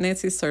 so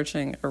Nancy's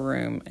searching a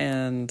room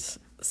and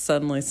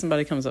suddenly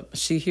somebody comes up.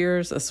 She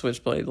hears a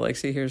switchblade, like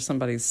she hears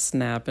somebody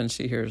snap and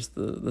she hears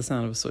the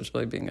sound of a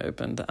switchblade being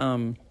opened.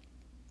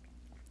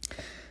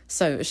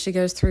 So she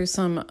goes through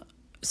some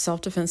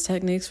self-defense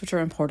techniques which are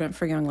important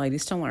for young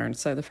ladies to learn.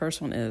 So the first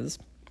one is,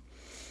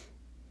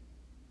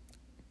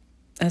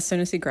 as soon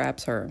as he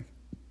grabs her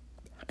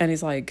and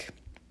he's like,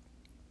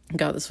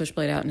 got the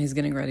switchblade out and he's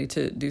getting ready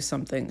to do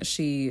something,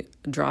 she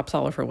drops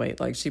all of her weight,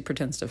 like she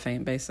pretends to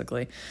faint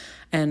basically,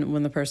 and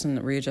when the person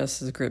readjusts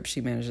his grip, she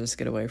manages to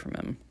get away from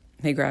him.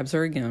 He grabs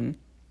her again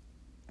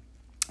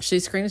She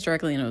screams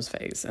directly into his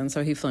face, and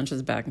so he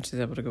flinches back, and she's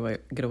able to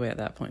get away at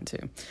that point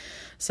too.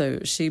 So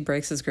she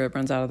breaks his grip,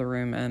 runs out of the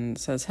room, and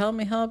says, help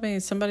me,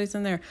 somebody's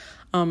in there.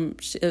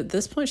 At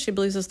this point, she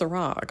believes it's The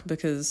Rock,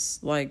 because,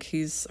 like,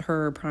 he's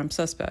her prime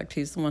suspect.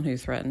 He's the one who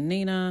threatened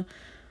Nina,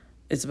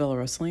 Isabella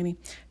Rossellini.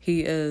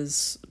 He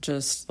is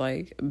just,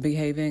 like,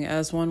 behaving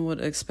as one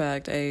would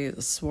expect a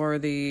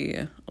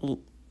swarthy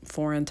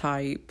foreign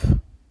type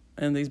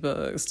in these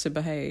books to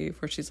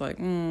behave, where she's like,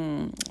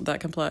 that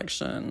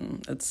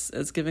complexion,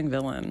 it's giving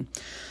villain.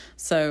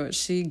 So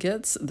she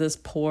gets this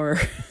poor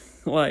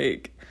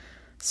like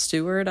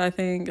steward, I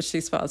think,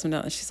 she spots him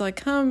down, and she's like,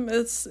 come,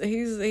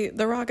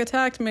 The Rock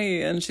attacked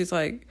me, and she's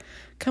like,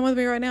 come with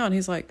me right now, and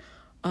he's like,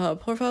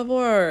 por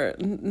favor,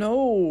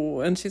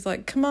 no, and she's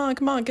like, come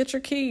on, get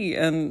your key,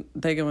 and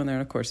they go in there,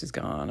 and of course he's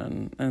gone,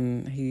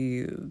 and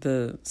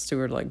the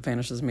steward like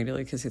vanishes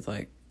immediately, because he's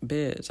like,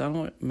 bitch, I don't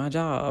want my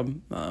job.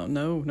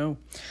 No.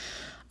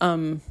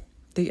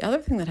 The other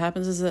thing that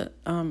happens is that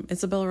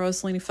Isabella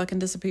Rossellini fucking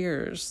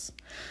disappears.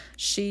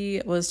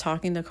 She was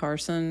talking to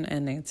Carson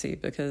and Nancy,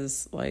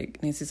 because, like,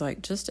 Nancy's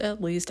like, just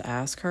at least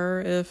ask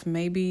her if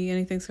maybe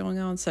anything's going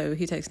on. So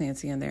he takes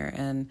Nancy in there,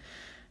 and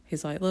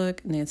he's like,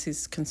 look,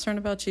 Nancy's concerned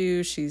about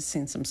you. She's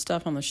seen some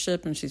stuff on the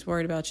ship, and she's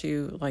worried about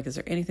you. Like, is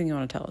there anything you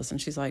want to tell us? And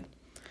she's like,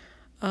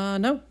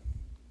 no.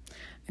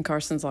 And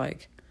Carson's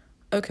like,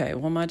 okay,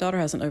 well, my daughter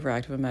has an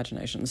overactive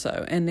imagination,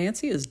 so... And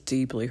Nancy is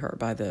deeply hurt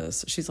by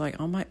this. She's like,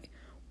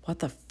 what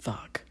the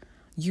fuck?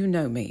 You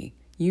know me.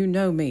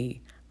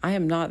 I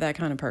am not that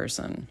kind of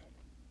person.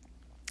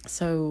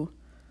 So,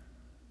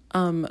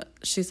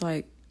 she's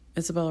like,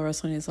 Isabella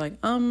Rossellini is like,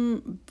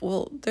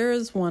 well, there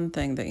is one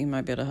thing that you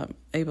might be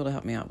able to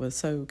help me out with,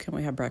 so can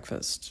we have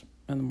breakfast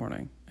in the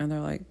morning? And they're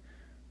like,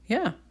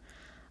 yeah.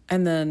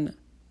 And then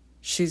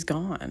she's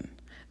gone.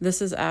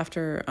 This is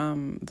after,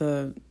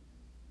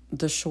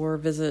 the shore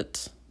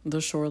visit,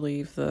 the shore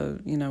leave,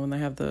 when they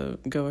have the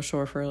go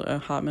ashore for a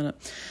hot minute.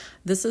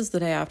 This is the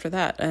day after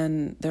that,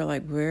 and they're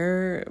like,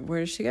 where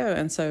did she go?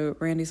 And so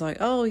Randy's like,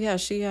 oh yeah,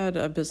 she had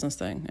a business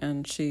thing,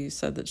 and she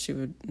said that she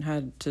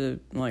had to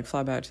like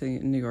fly back to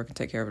New York and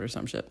take care of it or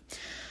some shit.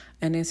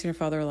 And Nancy and her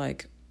father are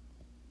like,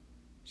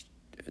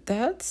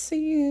 that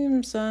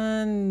seems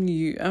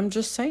I'm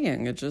just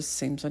saying, it just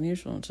seems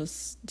unusual. It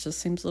just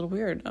seems a little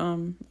weird.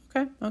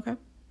 Okay.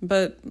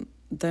 But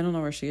they don't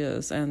know where she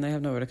is, and they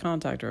have nowhere to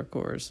contact her, of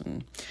course.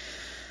 And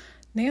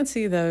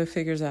Nancy, though,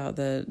 figures out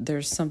that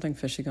there's something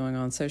fishy going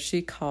on. So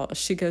she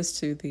goes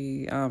to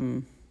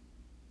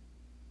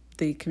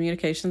the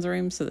communications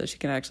room so that she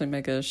can actually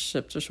make a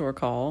ship-to-shore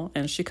call,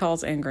 and she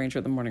calls Anne Granger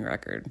at the Morning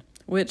Record,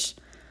 which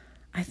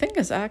I think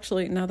is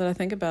actually, now that I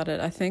think about it,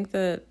 I think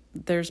that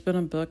there's been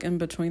a book in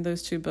between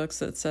those two books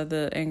that said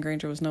that Anne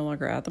Granger was no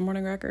longer at the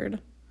Morning Record.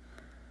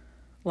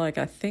 Like,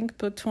 I think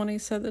book 20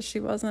 said that she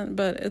wasn't,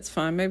 but it's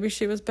fine. Maybe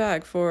she was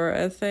back for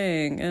a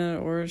thing,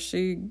 or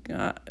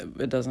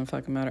it doesn't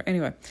fucking matter.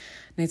 Anyway,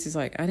 Nancy's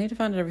like, I need to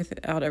find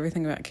out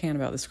everything I can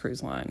about this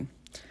cruise line.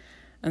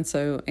 And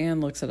so Anne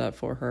looks it up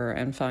for her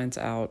and finds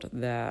out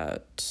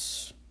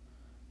that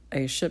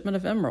a shipment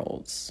of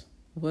emeralds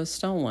was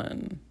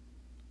stolen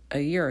a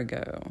year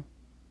ago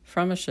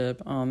from a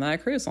ship on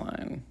that cruise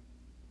line.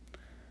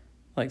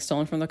 Like,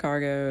 stolen from the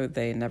cargo.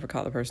 They never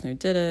caught the person who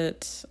did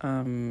it.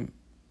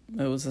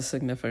 It was a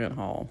significant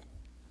haul.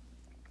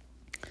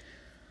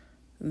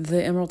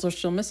 The emeralds are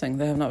still missing.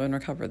 They have not been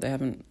recovered. They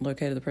haven't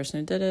located the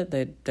person who did it.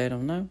 They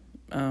don't know.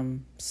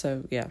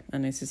 So yeah.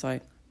 And Nancy's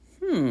like,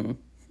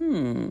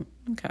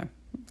 okay.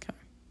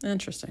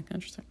 Interesting.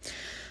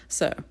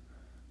 So,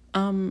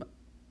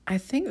 I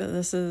think that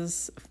this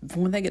is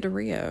when they get to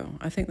Rio.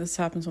 I think this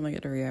happens when they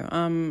get to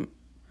Rio.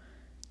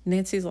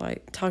 Nancy's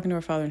like talking to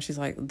her father, and she's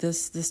like,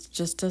 this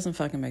just doesn't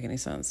fucking make any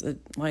sense.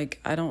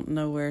 I don't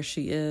know where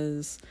she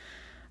is.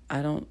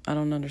 I don't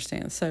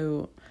understand.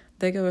 So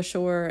they go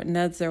ashore.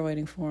 Ned's there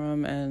waiting for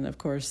him. And of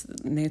course,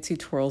 Nancy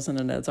twirls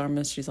into Ned's arm,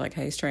 and she's like,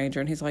 hey, stranger.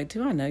 And he's like,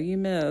 do I know you,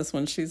 miss?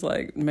 When she's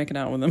like making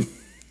out with him.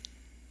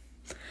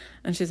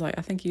 And she's like,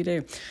 I think you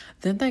do.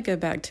 Then they go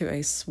back to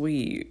a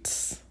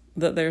suite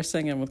that they're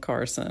singing with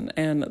Carson.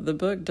 And the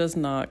book does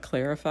not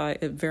clarify.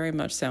 It very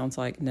much sounds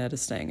like Ned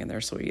is staying in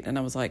their suite. And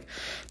I was like,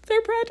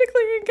 they're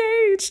practically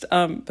engaged.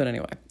 But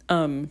anyway,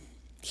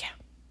 yeah.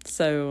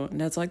 So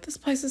Ned's like, this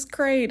place is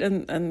great,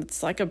 and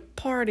it's like a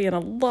party, and I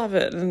love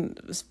it, and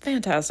it was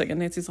fantastic. And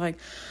Nancy's like,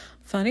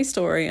 funny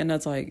story. And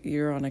Ned's like,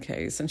 you're on a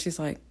case. And she's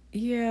like,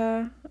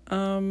 yeah,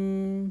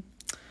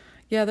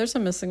 there's a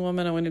missing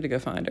woman, and we need to go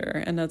find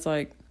her. And Ned's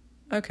like,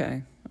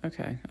 okay, I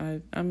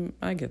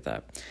get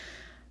that.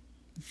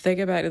 They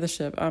get back to the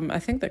ship. I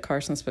think that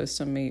Carson's supposed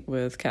to meet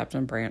with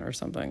Captain Brant or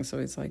something. So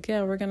he's like,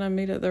 yeah, we're going to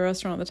meet at the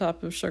restaurant at the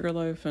top of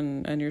Sugarloaf,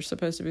 and you're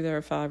supposed to be there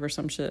at 5 or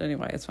some shit.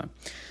 Anyway, it's fine.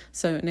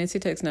 So Nancy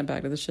takes Ned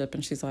back to the ship,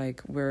 and she's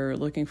like, we're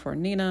looking for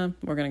Nina.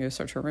 We're going to go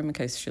search her room in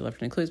case she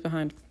left any clues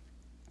behind.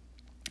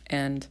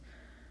 And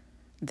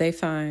they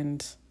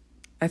find,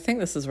 I think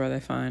this is where they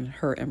find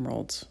her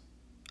emeralds,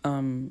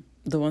 the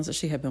ones that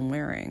she had been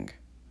wearing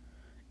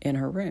in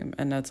her room.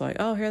 And Ned's like,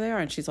 oh, here they are.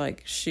 And she's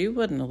like, she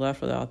wouldn't have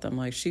left without them.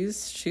 Like, she's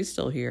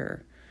still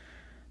here.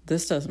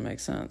 This doesn't make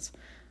sense.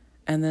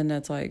 And then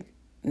Ned's like,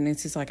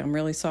 Nancy's like, I'm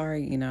really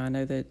sorry. You know, I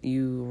know that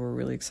you were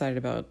really excited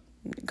about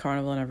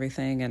Carnival and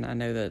everything. And I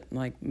know that,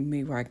 like,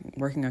 me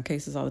working on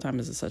cases all the time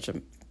is such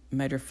a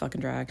major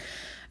fucking drag.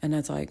 And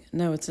Ned's like,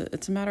 no, it's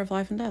a matter of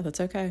life and death.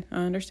 It's okay. I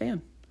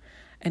understand.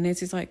 And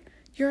Nancy's like,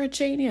 you're a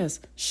genius.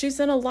 She's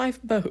in a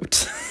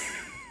lifeboat.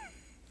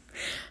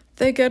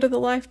 They go to the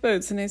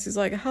lifeboats, and Nancy's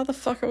like, how the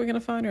fuck are we going to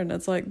find her? And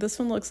it's like, this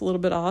one looks a little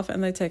bit off,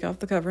 and they take off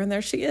the cover, and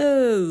there she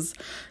is.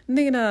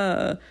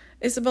 Nina,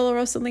 Isabella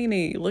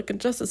Rossellini, looking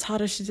just as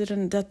hot as she did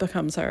in Death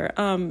Becomes Her.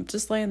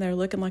 Just laying there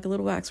looking like a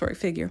little waxwork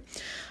figure.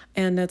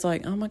 And it's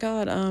like, oh my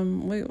God,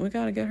 we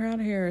got to get her out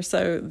of here.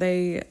 So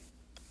they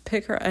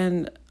pick her,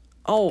 and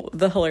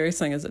the hilarious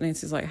thing is that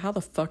Nancy's like, how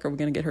the fuck are we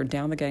going to get her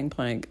down the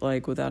gangplank,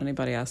 like, without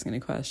anybody asking any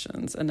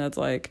questions? And Ned's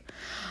like,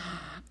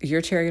 your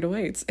chariot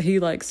awaits. He,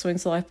 like,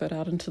 swings the lifeboat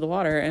out into the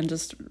water and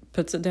just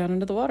puts it down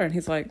into the water. And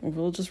he's like,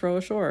 we'll just row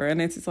ashore. And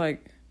Nancy's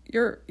like,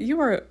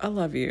 I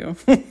love you.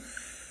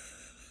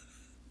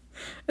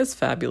 It's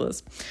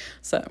fabulous.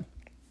 So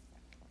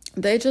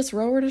they just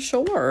row her to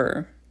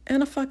shore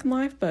in a fucking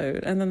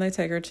lifeboat. And then they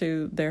take her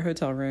to their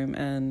hotel room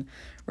and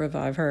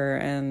revive her.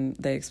 And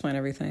they explain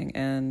everything.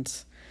 And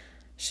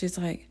she's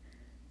like,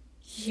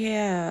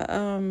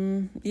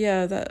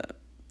 that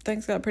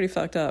things got pretty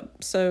fucked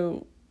up.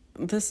 So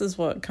this is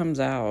what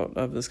comes out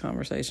of this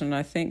conversation. And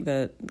I think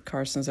that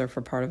Carson's there for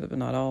part of it, but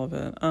not all of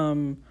it.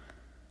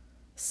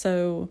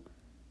 So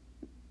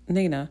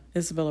Nina,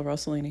 Isabella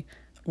Rossellini,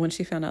 when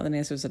she found out that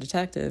Nancy was a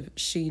detective,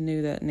 she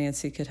knew that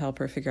Nancy could help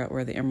her figure out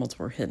where the emeralds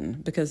were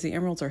hidden, because the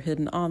emeralds are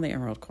hidden on the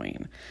Emerald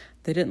Queen.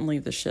 They didn't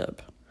leave the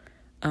ship.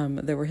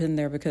 They were hidden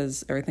there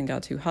because everything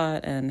got too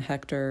hot, and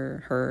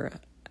Hector, her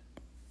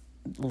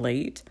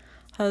late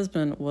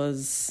husband,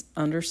 was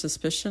under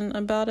suspicion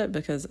about it,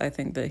 because I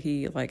think that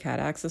he, like, had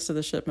access to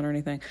the shipment or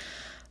anything.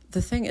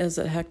 The thing is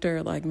that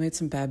Hector, like, made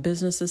some bad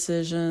business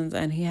decisions,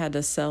 and he had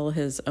to sell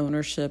his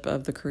ownership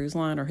of the cruise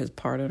line, or his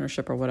part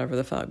ownership, or whatever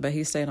the fuck, but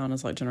he stayed on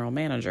as, like, general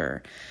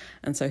manager,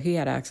 and so he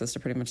had access to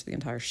pretty much the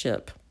entire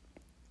ship.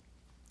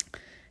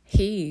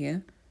 He,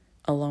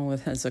 along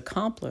with his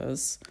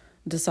accomplice,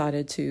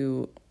 decided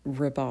to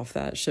rip off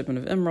that shipment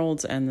of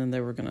emeralds, and then they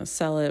were going to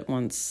sell it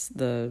once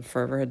the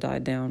fervor had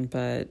died down,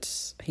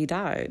 but he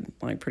died,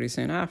 like, pretty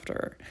soon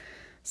after.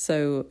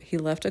 So he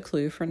left a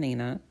clue for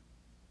Nina,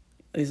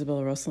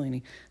 Isabella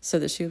Rossellini, so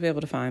that she would be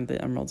able to find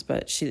the emeralds,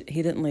 but he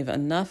didn't leave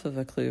enough of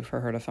a clue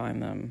for her to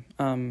find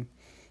them.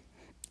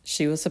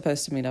 She was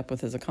supposed to meet up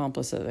with his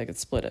accomplice so that they could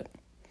split it,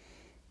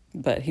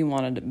 but he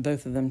wanted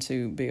both of them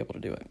to be able to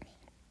do it.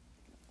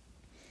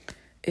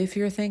 If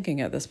you're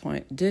thinking at this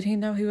point, did he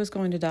know he was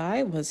going to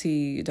die? Was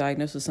he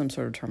diagnosed with some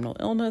sort of terminal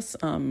illness?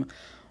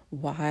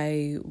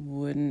 Why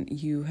wouldn't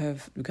you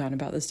have gone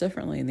about this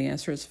differently? And the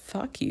answer is,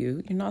 fuck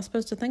you. You're not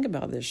supposed to think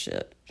about this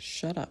shit.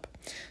 Shut up.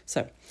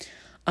 So,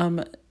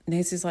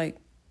 Nancy's like,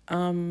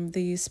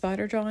 the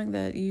spider drawing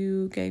that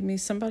you gave me,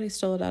 somebody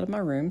stole it out of my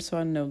room, so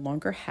I no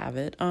longer have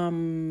it. Do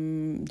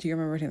you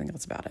remember anything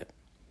else about it?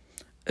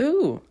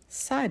 Ooh,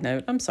 side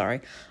note, I'm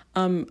sorry.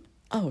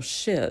 Oh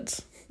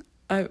shit.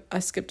 I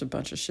skipped a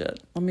bunch of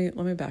shit. Let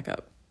me back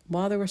up.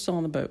 While they were still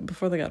on the boat,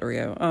 before they got to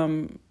Rio,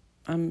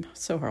 I'm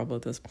so horrible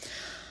at this.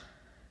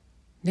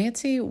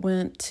 Nancy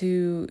went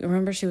to,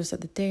 remember she was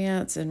at the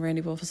dance, and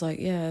Randy Wolf was like,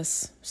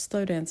 yes,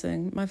 slow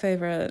dancing, my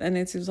favorite. And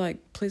Nancy was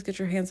like, please get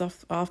your hands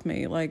off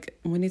me. Like,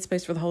 we need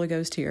space for the Holy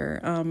Ghost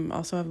here.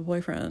 Also have a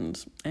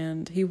boyfriend,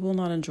 and he will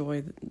not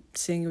enjoy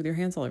seeing you with your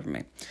hands all over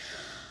me.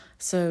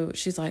 So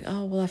she's like,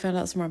 oh, well, I found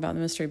out some more about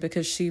the mystery,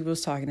 because she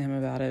was talking to him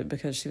about it,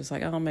 because she was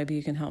like, oh, maybe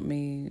you can help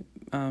me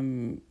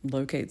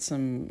locate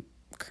some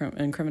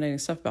incriminating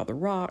stuff about the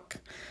rock.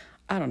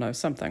 I don't know,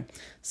 something.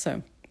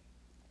 So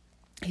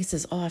he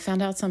says, oh, I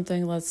found out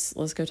something. Let's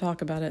go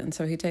talk about it. And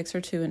so he takes her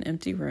to an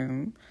empty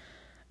room,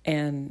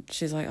 and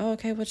she's like, oh,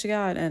 okay, what you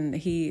got? And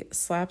he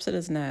slaps at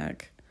his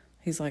neck.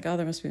 He's like, oh,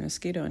 there must be a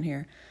mosquito in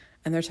here.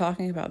 And they're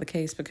talking about the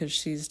case, because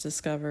she's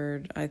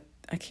discovered, I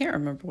can't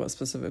remember what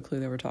specific clue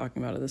they were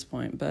talking about at this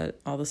point, but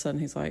all of a sudden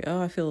he's like,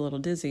 oh, I feel a little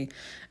dizzy.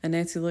 And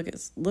Nancy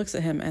looks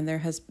at him, and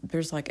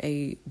there's like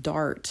a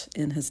dart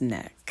in his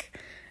neck.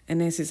 And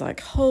Nancy's like,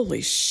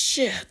 holy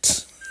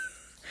shit.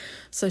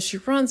 So she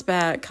runs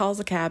back, calls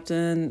the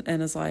captain,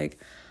 and is like,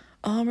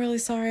 oh, I'm really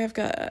sorry. I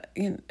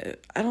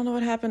don't know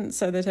what happened.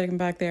 So they take him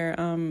back there.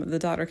 The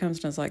doctor comes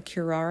and is like,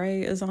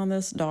 curare is on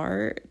this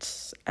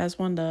dart, as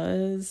one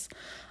does.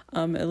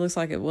 It looks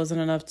like it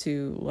wasn't enough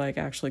to, like,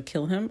 actually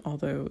kill him,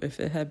 although if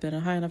it had been a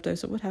high enough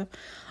dose, it would have.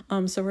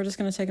 So we're just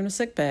going to take him to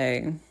sick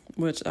bay,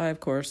 which I, of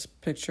course,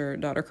 picture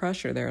Dr.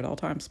 Crusher there at all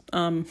times.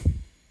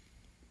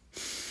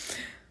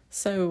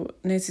 So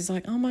Nancy's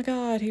like, oh my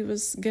God, he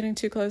was getting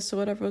too close to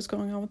whatever was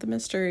going on with the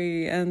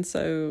mystery. And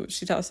so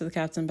she talks to the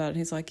captain about it, and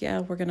he's like, yeah,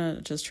 we're going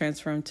to just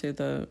transfer him to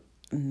the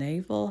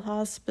Naval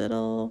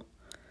Hospital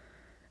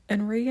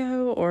in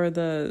Rio, or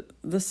the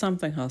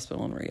something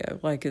hospital in Rio.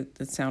 Like,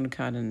 it sounded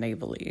kind of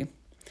navally.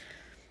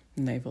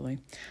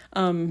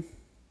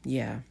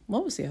 Yeah.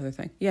 What was the other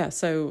thing? Yeah,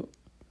 so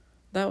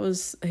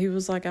he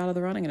was like out of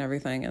the running and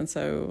everything. And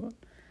so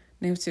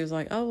Nancy was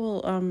like,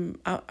 oh, well,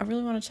 I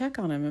really want to check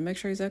on him and make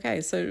sure he's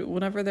okay. So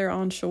whenever they're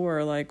on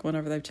shore, like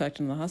whenever they've checked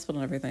into the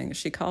hospital and everything,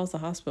 she calls the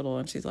hospital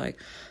and she's like,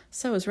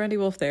 so is Randy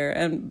Wolf there?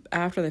 And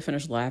after they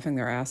finish laughing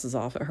their asses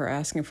off at her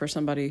asking for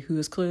somebody who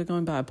is clearly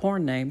going by a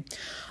porn name,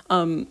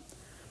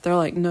 they're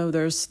like, no,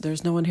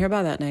 there's no one here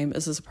by that name.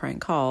 This is a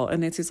prank call.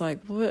 And Nancy's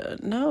like,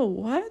 what? No,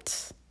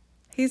 what?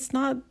 He's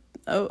not.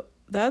 Oh,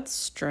 that's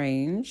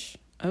strange.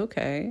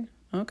 Okay.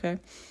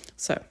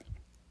 So,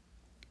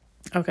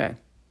 okay.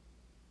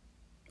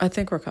 I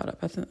think we're caught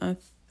up.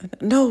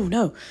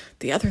 No,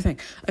 the other thing.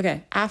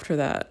 Okay, after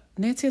that,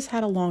 Nancy has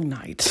had a long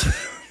night.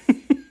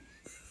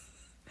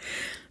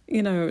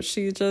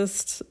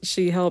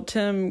 She helped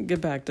him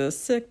get back to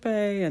sick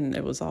bay, and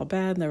it was all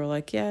bad. And they were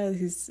like, yeah,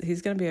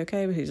 he's going to be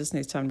okay, but he just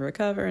needs time to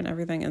recover and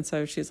everything. And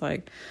so she's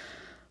like,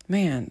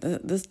 man,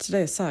 this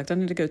today sucked. I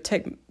need to go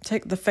take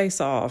the face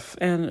off.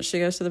 And she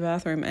goes to the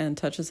bathroom and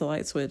touches the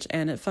light switch,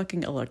 and it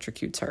fucking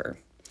electrocutes her.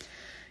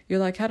 You're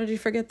like, how did you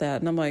forget that?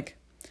 And I'm like,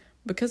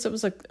 because it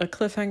was a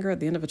cliffhanger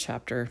at the end of a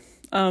chapter.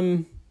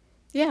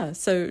 Yeah,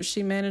 so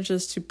she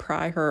manages to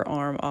pry her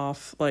arm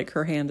off, like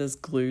her hand is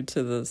glued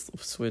to the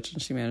switch, and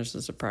she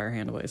manages to pry her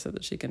hand away so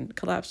that she can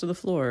collapse to the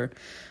floor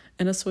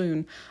in a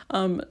swoon.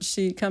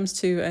 She comes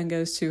to and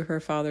goes to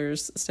her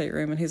father's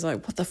stateroom, and he's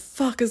like,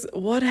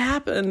 what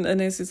happened? And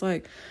Nancy's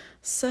like,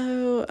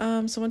 so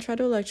someone tried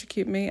to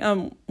electrocute me.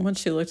 When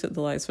she looked at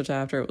the light switch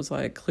after, it was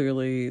like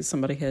clearly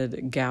somebody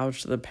had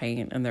gouged the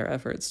paint in their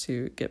efforts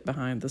to get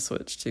behind the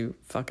switch to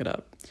fuck it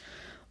up.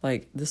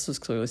 Like, this was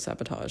clearly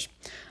sabotage.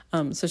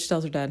 So she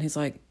tells her dad, and he's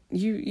like,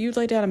 you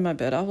lay down in my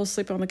bed. I will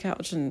sleep on the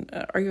couch, and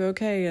are you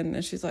okay?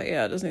 And she's like,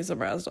 yeah, I just need some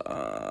rest.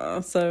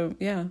 So,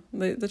 yeah,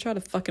 they try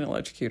to fucking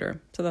electrocute her.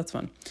 So that's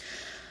fun.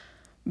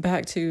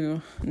 Back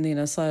to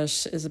Nina /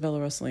 Isabella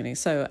Rossellini.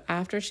 So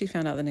after she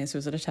found out that Nancy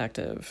was a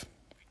detective,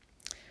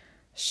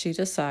 she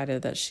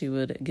decided that she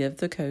would give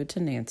the code to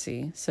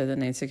Nancy so that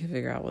Nancy could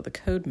figure out what the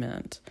code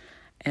meant.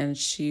 And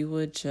she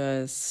would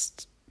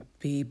just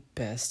be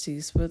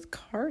besties with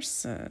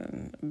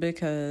Carson,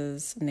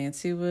 because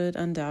Nancy would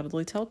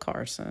undoubtedly tell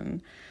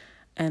Carson,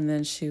 and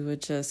then she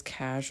would just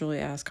casually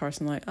ask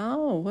Carson, like,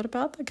 oh, what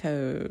about the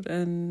code?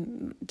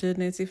 And did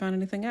Nancy find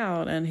anything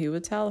out? And he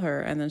would tell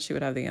her, and then she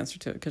would have the answer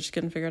to it because she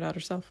couldn't figure it out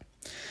herself.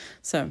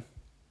 So,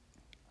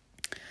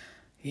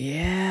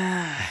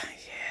 yeah.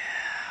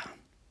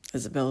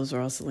 Isabella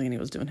Rossellini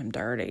was doing him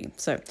dirty.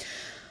 So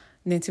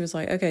Nancy was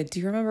like, okay, do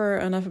you remember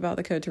enough about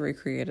the code to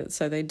recreate it?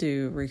 So they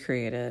do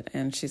recreate it.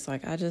 And she's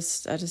like, I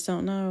just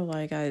don't know.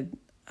 Like, I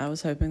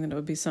was hoping that it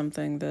would be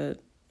something that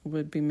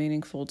would be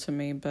meaningful to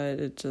me, but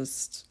it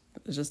just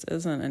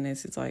isn't. And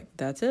Nancy's like,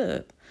 that's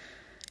it.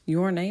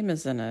 Your name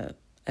is in it.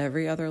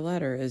 Every other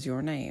letter is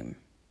your name.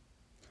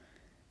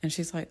 And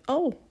she's like,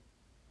 oh,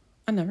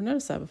 I never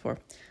noticed that before.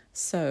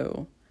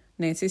 So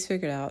Nancy's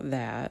figured out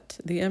that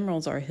the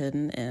emeralds are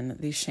hidden in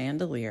the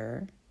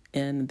chandelier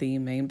in the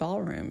main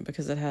ballroom,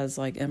 because it has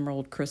like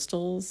emerald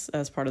crystals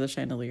as part of the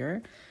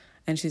chandelier.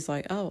 And she's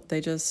like, oh, they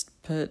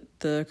just put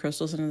the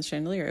crystals into the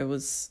chandelier.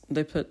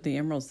 They put the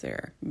emeralds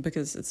there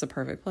because it's the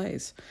perfect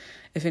place.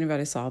 If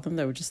anybody saw them,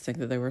 they would just think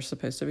that they were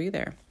supposed to be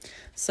there.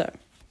 So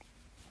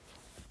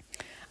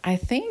I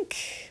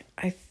think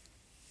I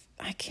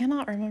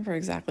cannot remember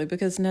exactly,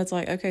 because Ned's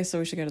like, okay, so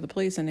we should go to the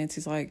police. And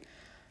Nancy's like,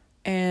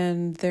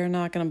 and they're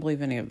not going to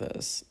believe any of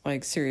this.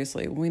 Like,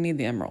 seriously, we need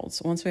the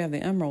emeralds. Once we have the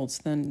emeralds,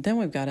 then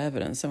we've got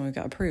evidence and we've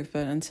got proof.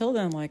 But until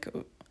then, like,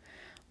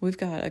 we've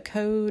got a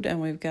code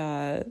and we've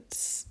got,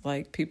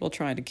 like, people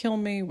trying to kill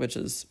me, which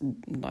is,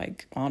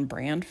 like, on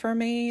brand for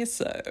me.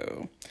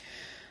 So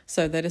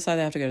they decide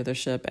they have to go to their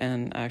ship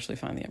and actually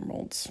find the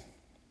emeralds,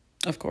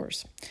 of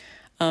course.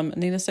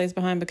 Nina stays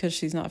behind because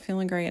she's not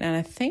feeling great. And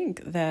I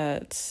think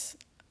that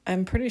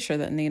I'm pretty sure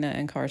that Nina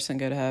and Carson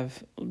go to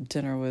have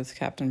dinner with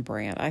Captain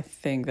Brandt. I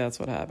think that's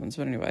what happens.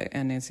 But anyway,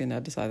 and Nancy and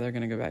Ned decide they're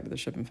going to go back to the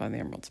ship and find the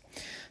emeralds.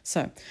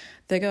 So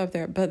they go up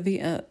there. But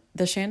the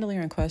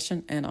chandelier in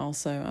question, and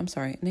also, I'm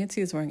sorry,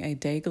 Nancy is wearing a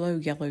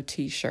Dayglow yellow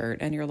t-shirt.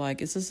 And you're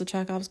like, is this a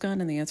Chekhov's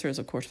gun? And the answer is,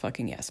 of course,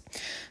 fucking yes.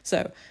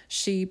 So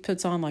she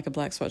puts on like a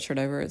black sweatshirt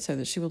over it so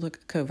that she will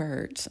look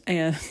covert.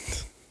 And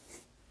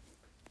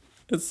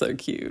it's so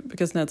cute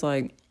because Ned's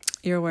like,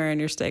 you're wearing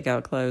your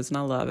stakeout clothes, and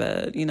I love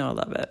it. You know, I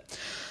love it.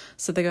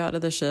 So they go out to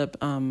the ship,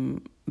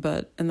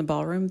 but in the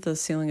ballroom, the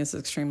ceiling is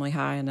extremely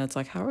high, and Ned's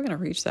like, how are we going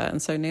to reach that? And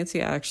so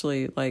Nancy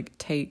actually, like,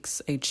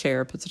 takes a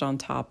chair, puts it on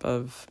top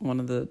of one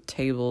of the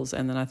tables,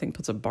 and then I think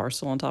puts a bar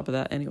stool on top of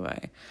that.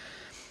 Anyway,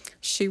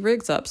 she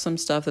rigs up some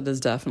stuff that is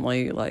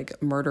definitely,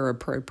 like, murder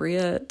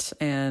appropriate,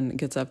 and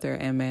gets up there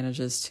and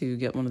manages to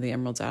get one of the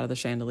emeralds out of the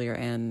chandelier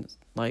and,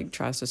 like,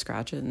 tries to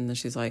scratch it. And then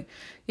she's like,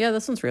 yeah,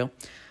 this one's real.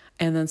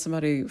 And then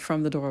somebody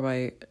from the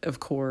doorway, of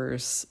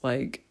course,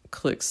 like,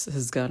 clicks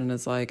his gun and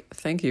is like,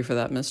 thank you for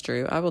that, Miss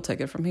Drew. I will take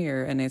it from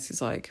here. And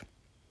Nancy's like,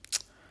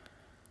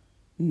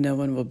 no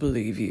one will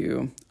believe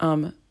you.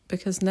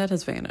 Because Ned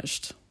has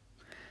vanished.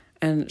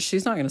 And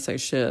she's not going to say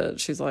shit.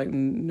 She's like,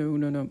 no,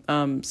 no,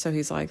 no. So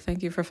he's like,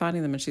 thank you for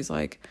finding them. And she's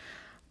like,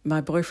 my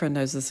boyfriend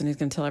knows this and he's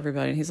going to tell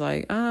everybody. And he's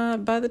like,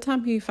 by the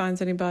time he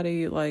finds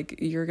anybody, like,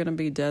 you're going to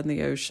be dead in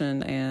the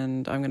ocean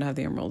and I'm going to have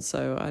the emeralds.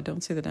 So I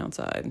don't see the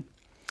downside.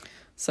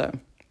 So,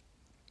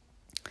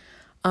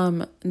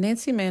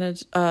 Nancy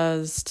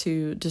manages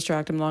to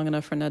distract him long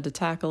enough for Ned to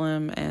tackle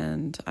him.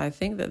 And I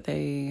think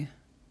they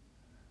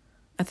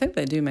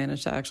do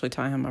manage to actually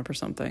tie him up or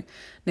something.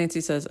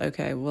 Nancy says,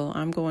 okay, well,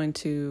 I'm going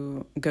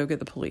to go get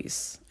the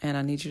police and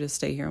I need you to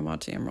stay here and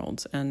watch the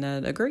emeralds. And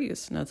Ned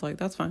agrees. Ned's like,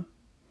 that's fine.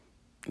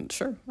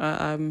 Sure.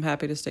 I'm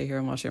happy to stay here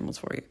and watch the emeralds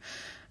for you.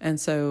 And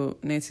so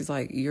Nancy's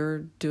like, you're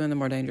doing the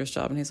more dangerous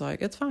job. And he's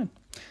like, it's fine.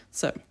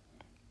 So,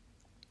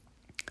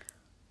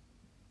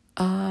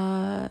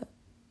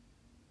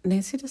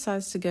 Nancy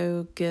decides to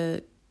go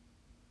get,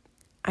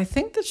 I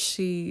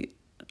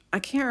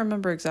can't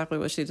remember exactly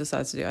what she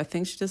decides to do. I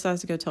think she decides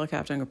to go tell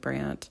Captain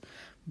Brant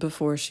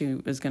before she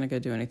is going to go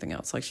do anything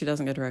else. Like, she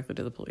doesn't go directly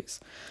to the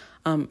police.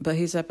 But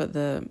he's up at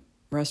the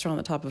restaurant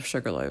at the top of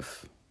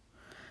Sugarloaf.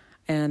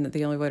 And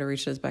the only way to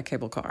reach it is by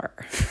cable car.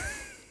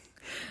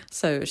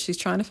 So she's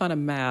trying to find a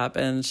map,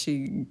 and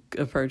she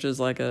approaches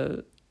like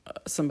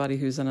somebody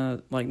who's in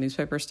a like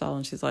newspaper stall,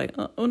 and she's like,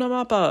 una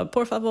mapa,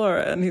 por favor.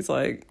 And he's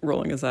like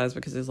rolling his eyes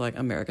because he's like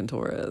American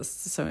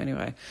tourists. So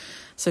anyway,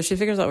 so she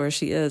figures out where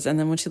she is, and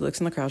then when she looks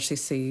in the crowd, she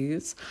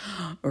sees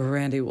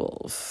Randy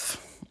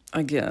Wolf.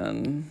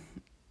 Again,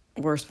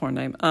 worst porn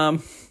name.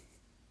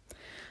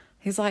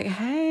 He's like,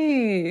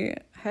 hey,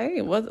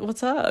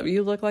 what's up?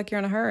 You look like you're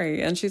in a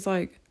hurry. And she's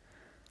like,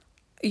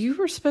 you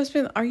were supposed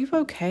to be, are you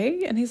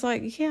okay? And he's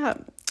like, yeah,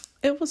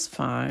 it was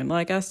fine.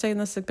 Like, I stayed in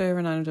the sick bay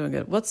overnight. I'm doing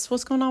good. What's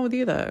going on with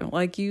you though?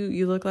 Like,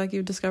 you look like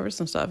you've discovered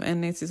some stuff. And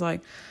Nancy's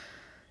like,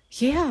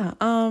 yeah,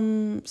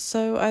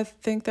 so I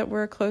think that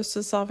we're close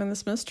to solving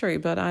this mystery,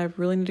 but I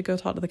really need to go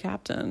talk to the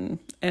captain.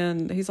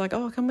 And he's like,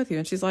 oh, I'll come with you.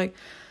 And she's like,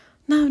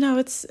 no,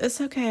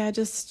 it's okay. I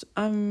just,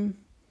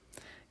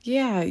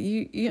 yeah,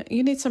 you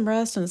need some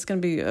rest, and it's going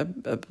to be a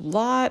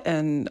lot,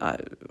 and I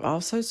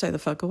also stay the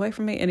fuck away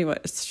from me. Anyway,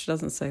 she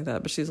doesn't say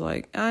that, but she's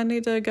like, I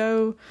need to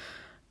go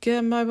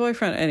get my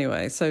boyfriend.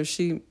 Anyway, so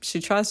she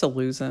tries to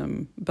lose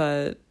him,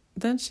 but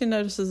then she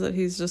notices that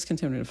he's just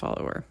continuing to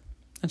follow her.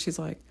 And she's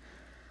like,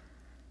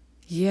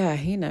 yeah,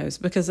 he knows,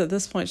 because at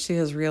this point she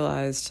has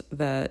realized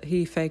that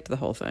he faked the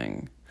whole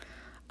thing.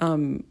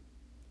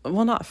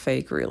 Well, not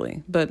fake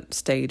really, but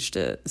staged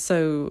it.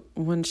 So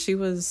when she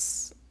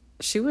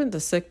went to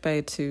sick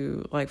bay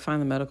to like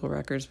find the medical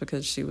records,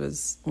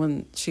 because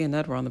when she and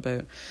Ned were on the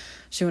boat,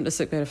 she went to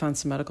sick bay to find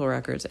some medical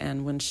records.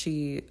 And when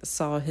she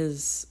saw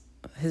his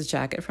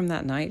jacket from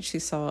that night, she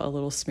saw a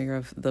little smear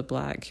of the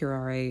black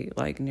curare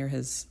like near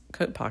his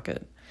coat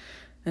pocket.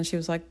 And she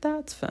was like,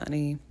 that's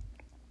funny.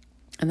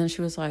 And then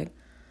she was like,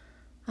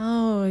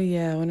 oh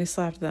yeah, when he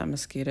slapped that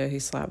mosquito, he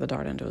slapped the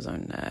dart into his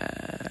own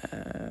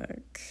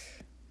neck.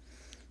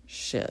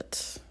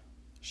 Shit.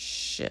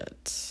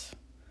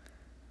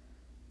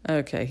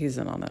 Okay, he's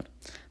in on it.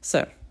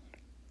 So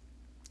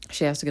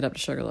she has to get up to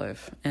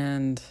Sugarloaf,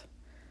 and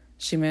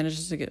she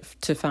manages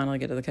to finally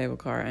get to the cable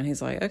car. And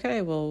he's like,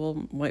 okay, well,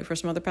 we'll wait for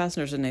some other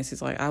passengers. And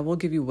Nancy's like, I will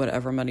give you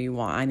whatever money you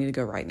want. I need to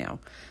go right now,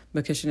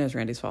 because she knows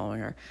Randy's following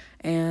her.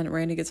 And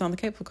Randy gets on the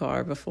cable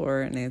car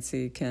before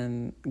Nancy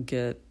can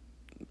get,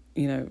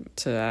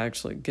 to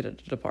actually get it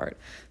to depart.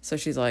 So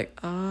she's like,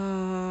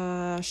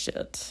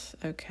 shit.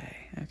 Okay.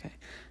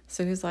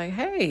 So he's like,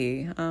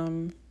 hey,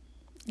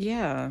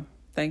 yeah,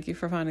 thank you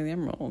for finding the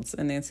emeralds.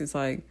 And Nancy's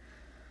like,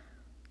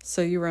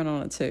 so you ran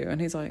on it too?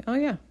 And he's like, oh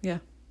yeah.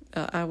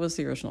 I was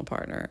the original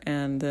partner.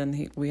 And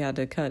then we had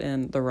to cut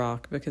in The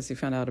Rock because he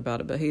found out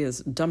about it, but he is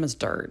dumb as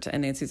dirt.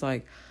 And Nancy's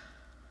like,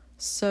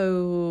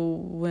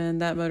 so when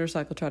that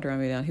motorcycle tried to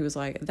run me down, he was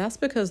like, that's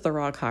because The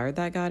Rock hired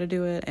that guy to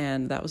do it,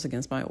 and that was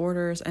against my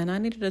orders, and I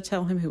needed to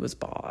tell him who was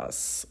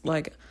boss.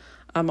 Like,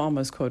 I'm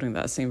almost quoting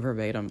that scene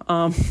verbatim.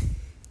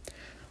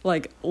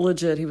 Like,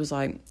 legit, he was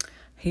like,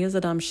 he is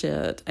a dumb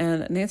shit.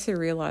 And Nancy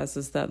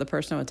realizes that the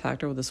person who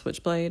attacked her with a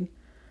switchblade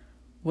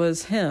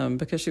was him,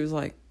 because she was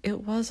like,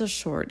 it was a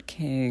short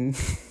king.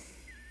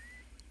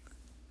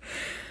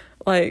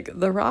 Like,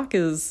 The Rock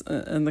is,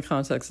 in the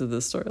context of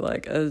this story,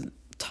 like a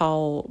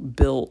tall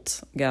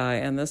built guy,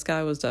 and this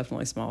guy was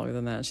definitely smaller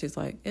than that. And she's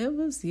like, it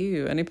was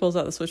you. And he pulls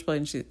out the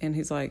switchblade, and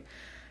he's like,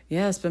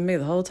 yeah, it's been me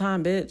the whole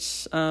time,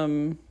 bitch.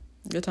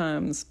 Good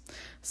times.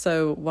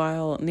 So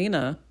while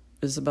Nina,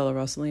 Isabella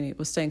Rossellini,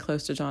 was staying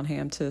close to John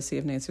Hamm to see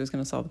if Nancy was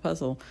going to solve the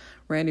puzzle,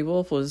 Randy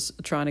Wolf was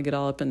trying to get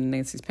all up in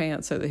Nancy's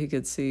pants so that he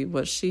could see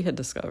what she had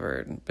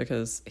discovered,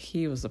 because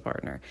he was the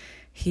partner.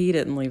 He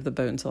didn't leave the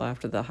boat until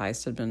after the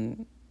heist had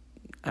been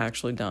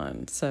actually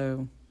done.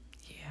 So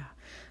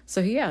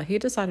he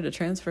decided to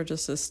transfer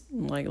just to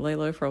like lay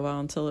low for a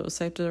while until it was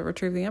safe to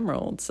retrieve the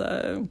emerald.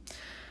 So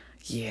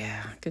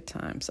yeah, good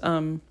times.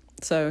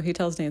 So he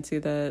tells Nancy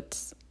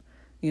that,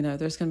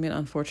 there's going to be an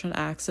unfortunate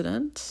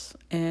accident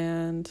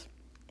and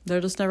they'll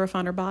just never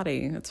find her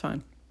body. It's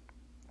fine.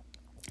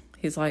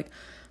 He's like,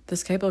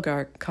 this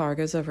car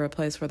goes over a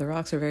place where the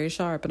rocks are very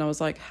sharp. And I was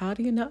like, how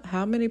do you know?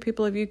 How many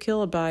people have you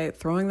killed by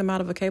throwing them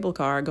out of a cable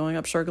car going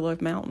up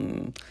Sugarloaf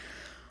Mountain?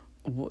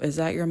 Is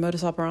that your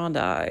modus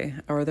operandi?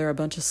 Or are there a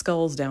bunch of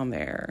skulls down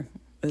there?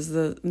 Is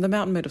the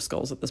mountain made of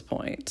skulls at this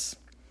point?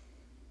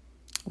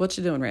 What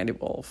you doing, Randy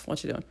Wolf?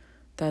 What you doing?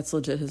 That's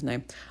legit his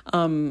name.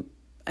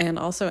 And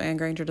also Anne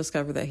Granger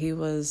discovered that he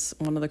was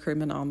one of the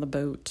crewmen on the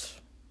boat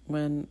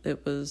when the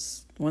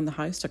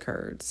heist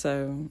occurred.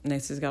 So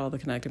Nancy's got all the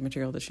connective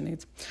material that she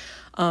needs.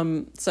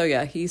 So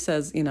yeah, he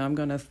says, I'm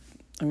gonna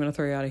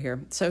throw you out of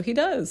here. So he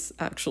does,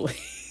 actually.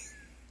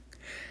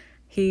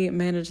 He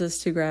manages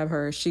to grab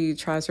her. She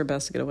tries her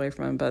best to get away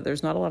from him, but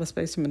there's not a lot of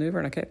space to maneuver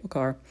in a cable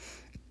car.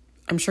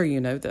 I'm sure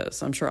you know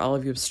this. I'm sure all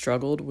of you have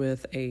struggled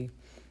with a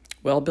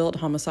well-built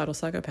homicidal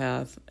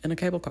psychopath in a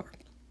cable car.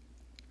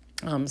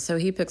 So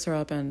he picks her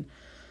up and,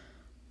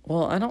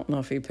 well, I don't know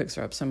if he picks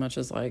her up so much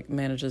as like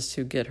manages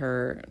to get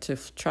her to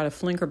try to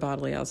fling her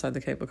bodily outside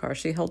the cable car.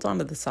 She held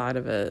onto the side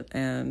of it,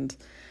 and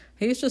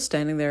he's just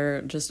standing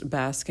there just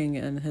basking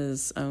in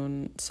his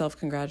own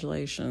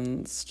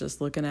self-congratulations,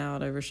 just looking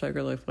out over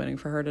Sugarloaf, waiting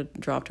for her to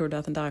drop to her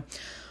death and die.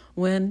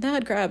 When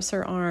Ned grabs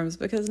her arms,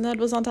 because Ned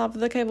was on top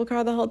of the cable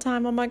car the whole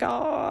time. Oh my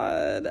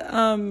God.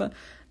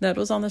 Ned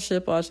was on the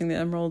ship watching the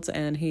emeralds,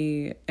 and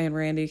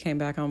Randy came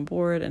back on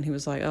board, and he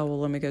was like, oh, well,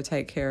 let me go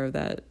take care of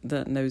that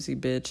nosy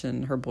bitch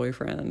and her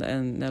boyfriend.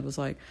 And Ned was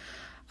like,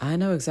 I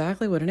know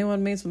exactly what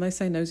anyone means when they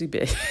say nosy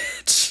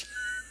bitch.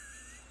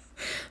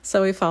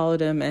 So he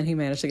followed him, and he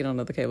managed to get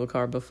onto the cable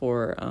car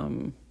before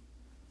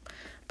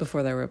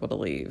they were able to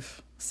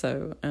leave.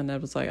 So, and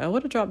Ned was like, I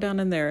would have dropped down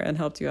in there and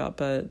helped you out,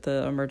 but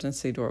the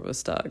emergency door was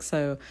stuck.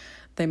 So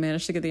they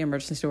managed to get the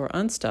emergency door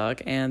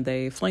unstuck, and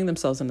they fling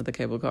themselves into the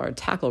cable car,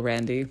 tackle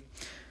Randy.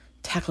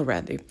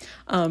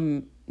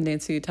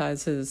 Nancy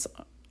ties his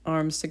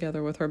arms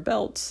together with her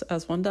belt,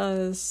 as one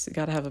does. You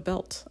gotta have a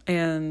belt.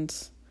 And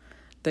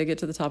they get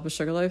to the top of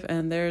Sugarloaf,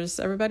 and there's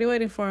everybody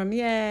waiting for him.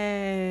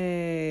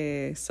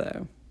 Yay!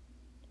 So,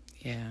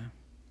 yeah.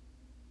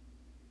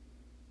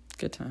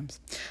 Good times.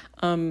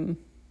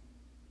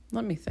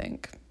 Let me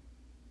think.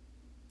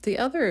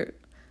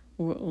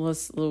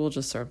 We'll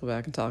just circle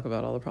back and talk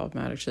about all the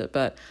problematic shit.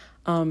 But,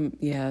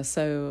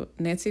 so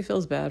Nancy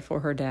feels bad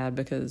for her dad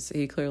because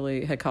he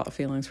clearly had caught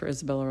feelings for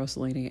Isabella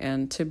Rossellini.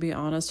 And to be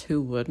honest,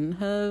 who wouldn't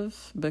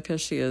have?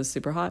 Because she is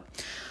super hot.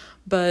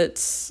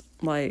 But,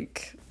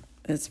 like,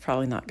 it's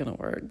probably not going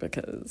to work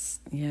because,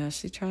 yeah,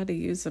 she tried to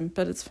use him.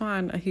 But it's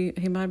fine. He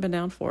might have been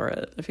down for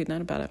it if he'd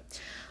known about it.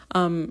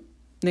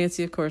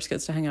 Nancy, of course,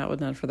 gets to hang out with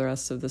Ned for the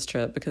rest of this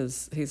trip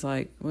because he's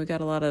like, we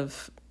got a lot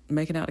of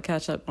making out to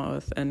catch up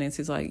with. And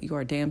Nancy's like, you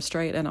are damn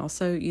straight. And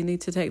also, you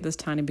need to take this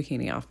tiny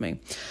bikini off me.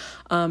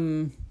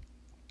 The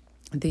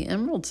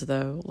emeralds,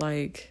 though,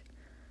 like,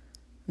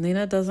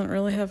 Nina doesn't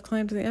really have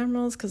claim to the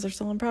emeralds because they're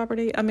stolen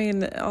property. I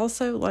mean,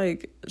 also,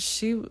 like,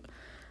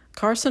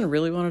 Carson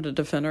really wanted to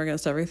defend her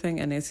against everything,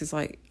 and Nancy's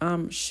like,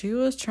 she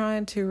was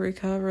trying to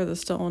recover the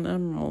stolen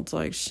emeralds.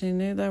 Like, she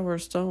knew they were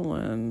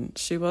stolen.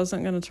 She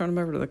wasn't going to turn them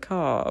over to the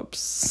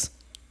cops.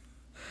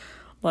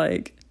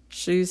 Like,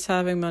 she's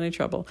having money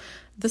trouble.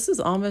 This is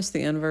almost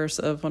the inverse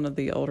of one of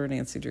the older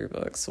Nancy Drew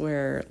books,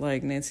 where,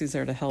 like, Nancy's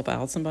there to help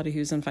out somebody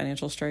who's in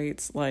financial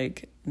straits.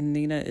 Like,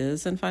 Nina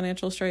is in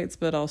financial straits,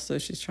 but also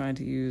she's trying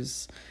to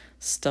use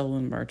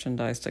stolen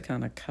merchandise to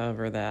kind of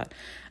cover that.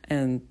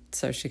 And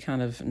so she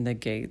kind of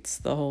negates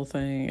the whole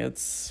thing.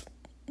 It's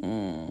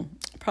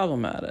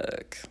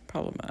problematic.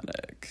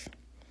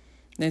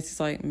 Nancy's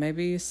like,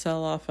 maybe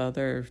sell off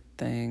other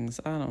things.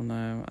 I don't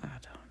know.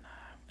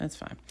 It's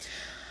fine.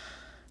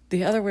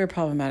 The other weird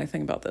problematic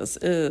thing about this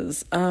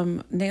is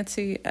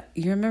Nancy,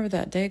 you remember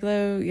that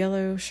Dayglow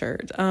yellow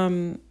shirt?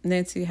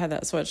 Nancy had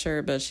that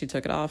sweatshirt, but she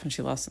took it off and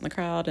she lost it in the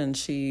crowd, and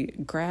she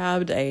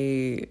grabbed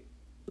a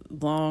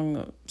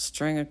long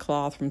string of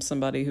cloth from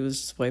somebody who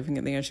was just waving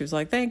in the air. She was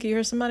like, thank you,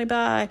 here's some money,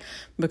 bye,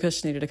 because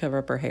she needed to cover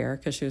up her hair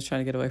because she was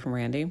trying to get away from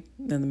Randy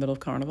in the middle of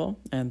carnival,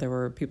 and there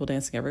were people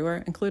dancing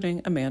everywhere,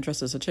 including a man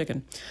dressed as a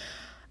chicken,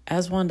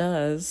 as one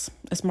does.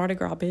 It's Mardi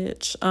Gras,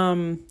 bitch.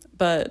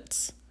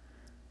 But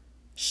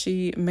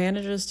she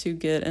manages to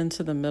get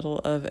into the middle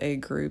of a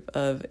group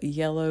of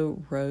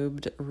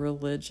yellow-robed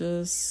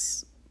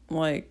religious,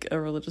 like a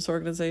religious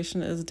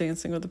organization is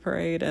dancing with the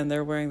parade, and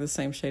they're wearing the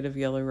same shade of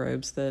yellow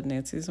robes that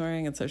Nancy's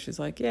wearing, and so she's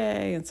like,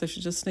 yay, and so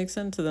she just sneaks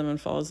into them and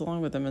follows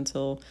along with them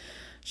until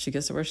she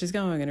gets to where she's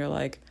going, and you're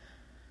like,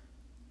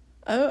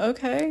 oh,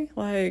 okay,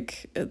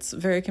 like, it's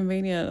very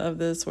convenient of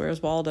this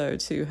Where's Waldo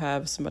to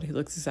have somebody who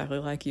looks exactly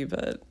like you,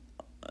 but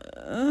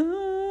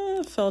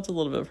felt a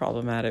little bit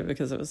problematic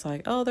because it was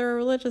like, oh, they're a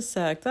religious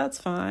sect, that's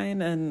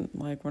fine, and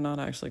like, we're not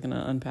actually going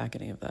to unpack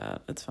any of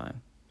that, it's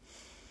fine.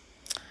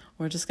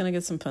 We're just going to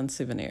get some fun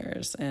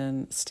souvenirs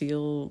and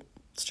steal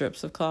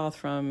strips of cloth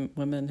from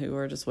women who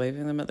are just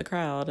waving them at the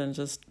crowd and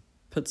just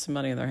put some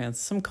money in their hands.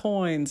 Some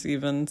coins,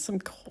 even. Some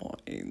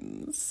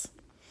coins.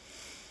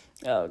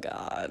 Oh,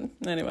 God.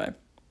 Anyway.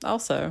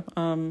 Also,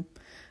 AnnaLynne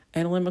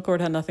McCord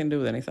had nothing to do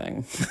with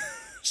anything.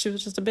 She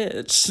was just a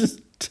bitch.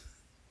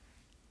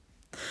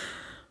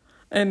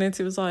 And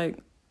Nancy was like,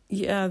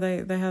 yeah,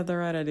 they had the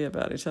right idea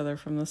about each other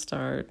from the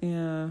start.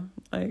 Yeah,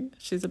 like,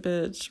 she's a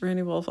bitch.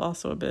 Randy Wolf,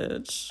 also a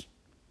bitch.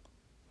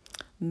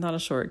 Not a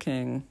short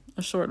king.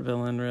 A short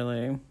villain,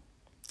 really.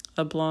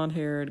 A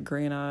blonde-haired,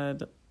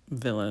 green-eyed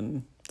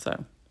villain.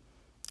 So,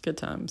 good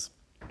times.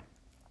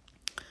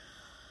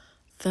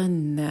 The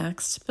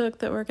next book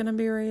that we're going to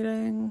be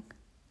reading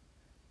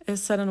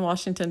is set in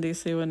Washington,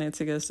 D.C. when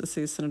Nancy goes to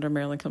see Senator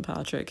Marilyn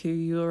Kilpatrick, who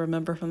you'll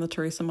remember from the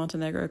Teresa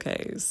Montenegro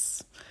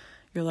case.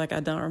 You're like, I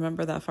don't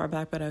remember that far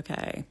back, but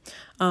okay.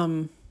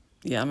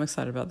 Yeah, I'm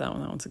excited about that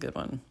one. That one's a good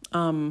one.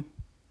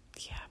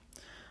 Yeah.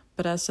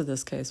 But as to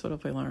this case, what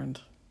have we learned?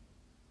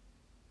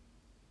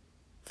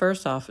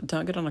 First off,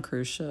 don't get on a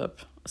cruise ship.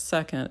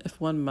 Second,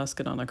 if one must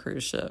get on a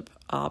cruise ship,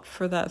 opt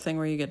for that thing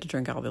where you get to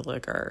drink all the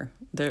liquor.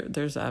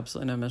 There's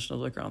absolutely no mention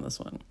of liquor on this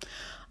one.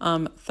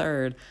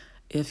 Third,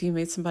 if you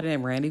meet somebody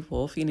named Randy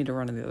Wolf, you need to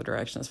run in the other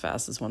direction as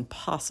fast as one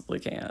possibly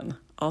can.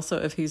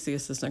 Also, if he's the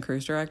assistant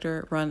cruise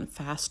director, run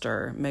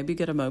faster. Maybe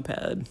get a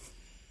moped.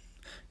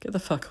 Get the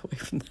fuck away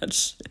from that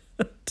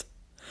shit.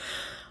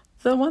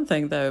 The one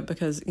thing, though,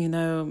 because you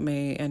know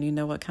me and you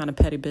know what kind of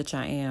petty bitch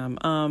I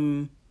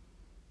am,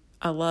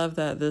 I love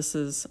that this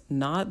is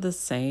not the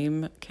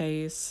same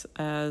case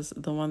as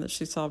the one that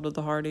she solved with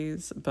the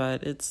Hardys,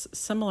 but it's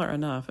similar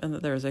enough in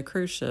that there's a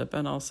cruise ship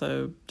and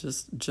also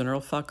just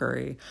general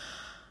fuckery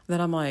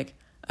that I'm like,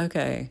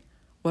 okay,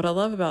 what I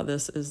love about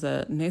this is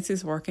that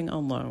Nancy's working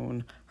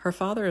alone. Her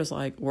father is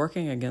like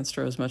working against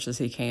her as much as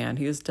he can.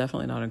 He is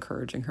definitely not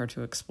encouraging her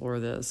to explore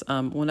this.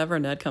 Whenever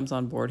Ned comes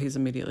on board, he's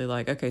immediately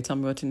like, okay, tell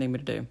me what you need me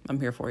to do. I'm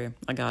here for you.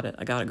 I got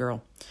it,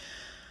 girl.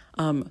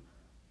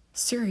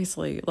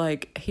 Seriously,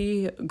 like,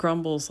 he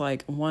grumbles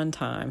like one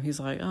time. He's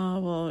like, oh,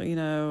 well, you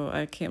know,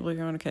 I can't believe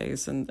you're on a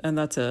case. And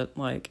that's it.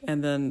 Like,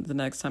 and then the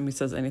next time he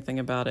says anything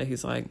about it,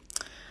 he's like,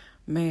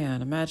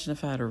 man, imagine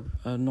if I had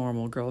a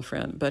normal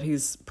girlfriend. But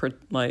he's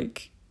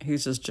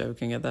just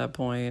joking at that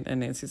point.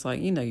 And Nancy's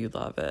like, you know, you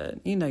love it.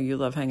 You know, you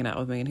love hanging out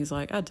with me. And he's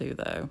like, I do,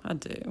 though. I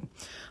do.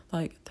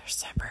 Like, they're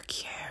super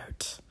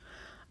cute.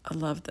 I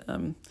love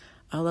them.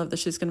 I love that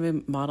she's going to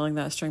be modeling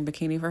that string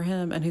bikini for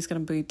him, and he's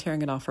going to be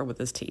tearing it off her with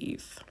his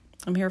teeth.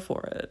 I'm here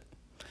for it.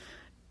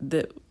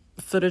 The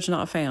footage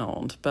not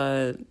found,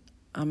 but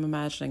I'm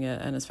imagining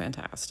it, and it's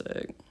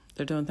fantastic.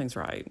 They're doing things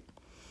right.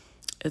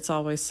 It's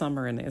always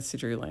summer in Nancy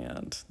Drew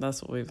land.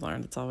 That's what we've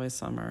learned. It's always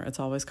summer. It's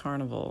always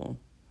carnival.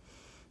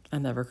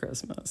 And never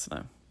Christmas.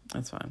 No,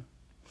 that's fine.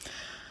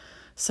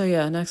 So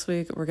yeah, next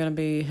week we're going to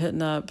be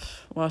hitting up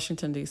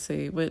Washington,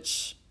 D.C.,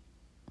 which...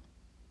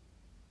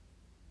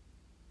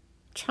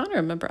 trying to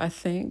remember, I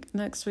think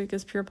next week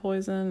is Pure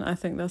Poison. I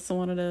think that's the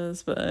one it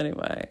is. But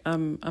anyway,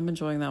 I'm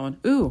enjoying that one.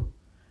 Ooh,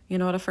 you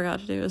know what I forgot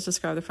to do is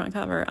describe the front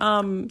cover.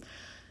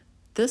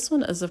 This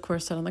one is, of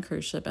course, set on the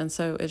cruise ship. And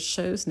so it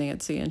shows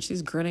Nancy, and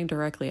she's grinning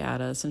directly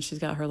at us. And she's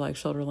got her, like,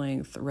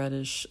 shoulder-length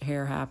reddish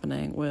hair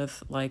happening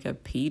with, like, a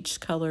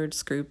peach-colored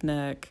scoop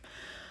neck.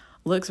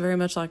 Looks very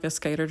much like a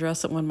skater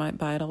dress that one might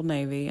buy at Old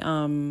Navy.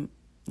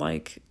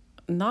 Like...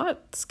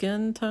 not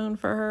skin tone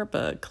for her,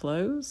 but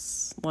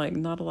close. Like,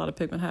 not a lot of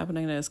pigment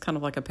happening. It's kind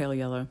of like a pale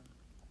yellow.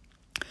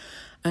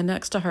 And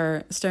next to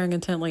her, staring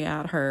intently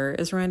at her,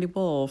 is Randy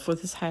Wolf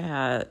with his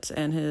hat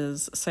and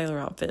his sailor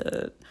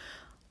outfit,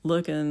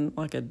 looking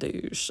like a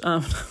douche.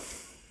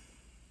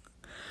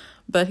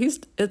 But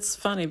it's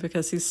funny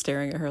because he's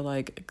staring at her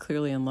like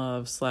clearly in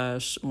love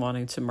 /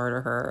 wanting to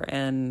murder her,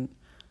 and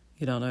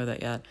you don't know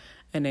that yet.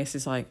 And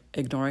Nancy's like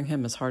ignoring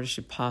him as hard as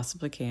she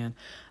possibly can.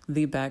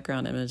 The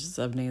background images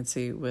of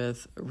Nancy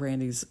with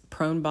Randy's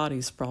prone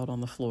body sprawled on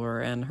the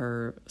floor and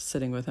her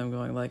sitting with him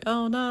going like,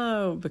 oh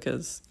no,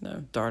 because, you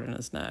know, dart in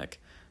his neck.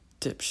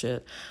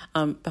 Dipshit.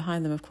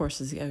 Behind them, of course,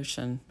 is the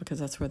ocean, because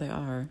that's where they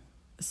are.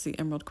 It's the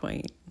Emerald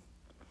Queen.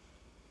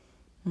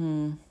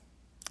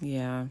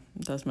 Yeah,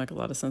 it does make a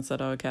lot of sense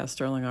that I would cast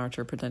Sterling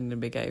Archer pretending to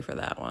be gay for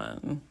that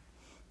one.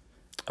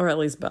 Or at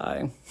least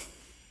bi.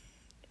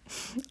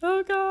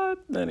 Oh, God.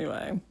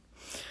 Anyway.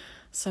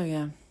 So,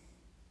 yeah.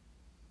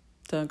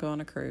 Don't go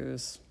on a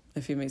cruise.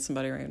 If you meet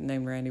somebody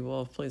named Randy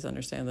Wolf, please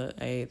understand that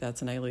A,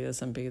 that's an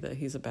alias, and B, that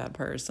he's a bad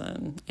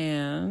person.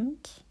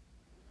 And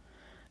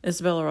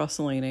Isabella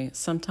Rossellini,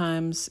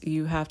 sometimes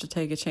you have to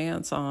take a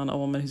chance on a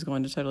woman who's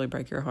going to totally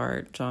break your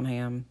heart, Jon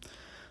Hamm.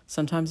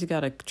 Sometimes you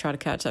got to try to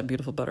catch that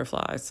beautiful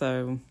butterfly.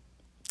 So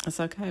it's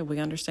okay. We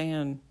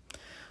understand.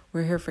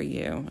 We're here for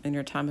you in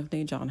your time of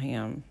need, Jon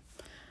Hamm.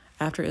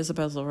 After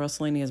Isabella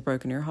Rossellini has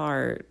broken your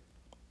heart,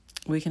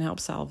 we can help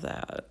solve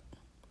that.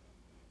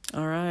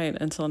 All right.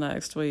 Until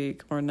next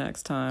week or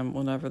next time,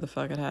 whenever the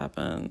fuck it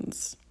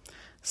happens,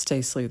 stay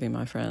sleuthy,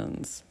 my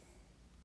friends.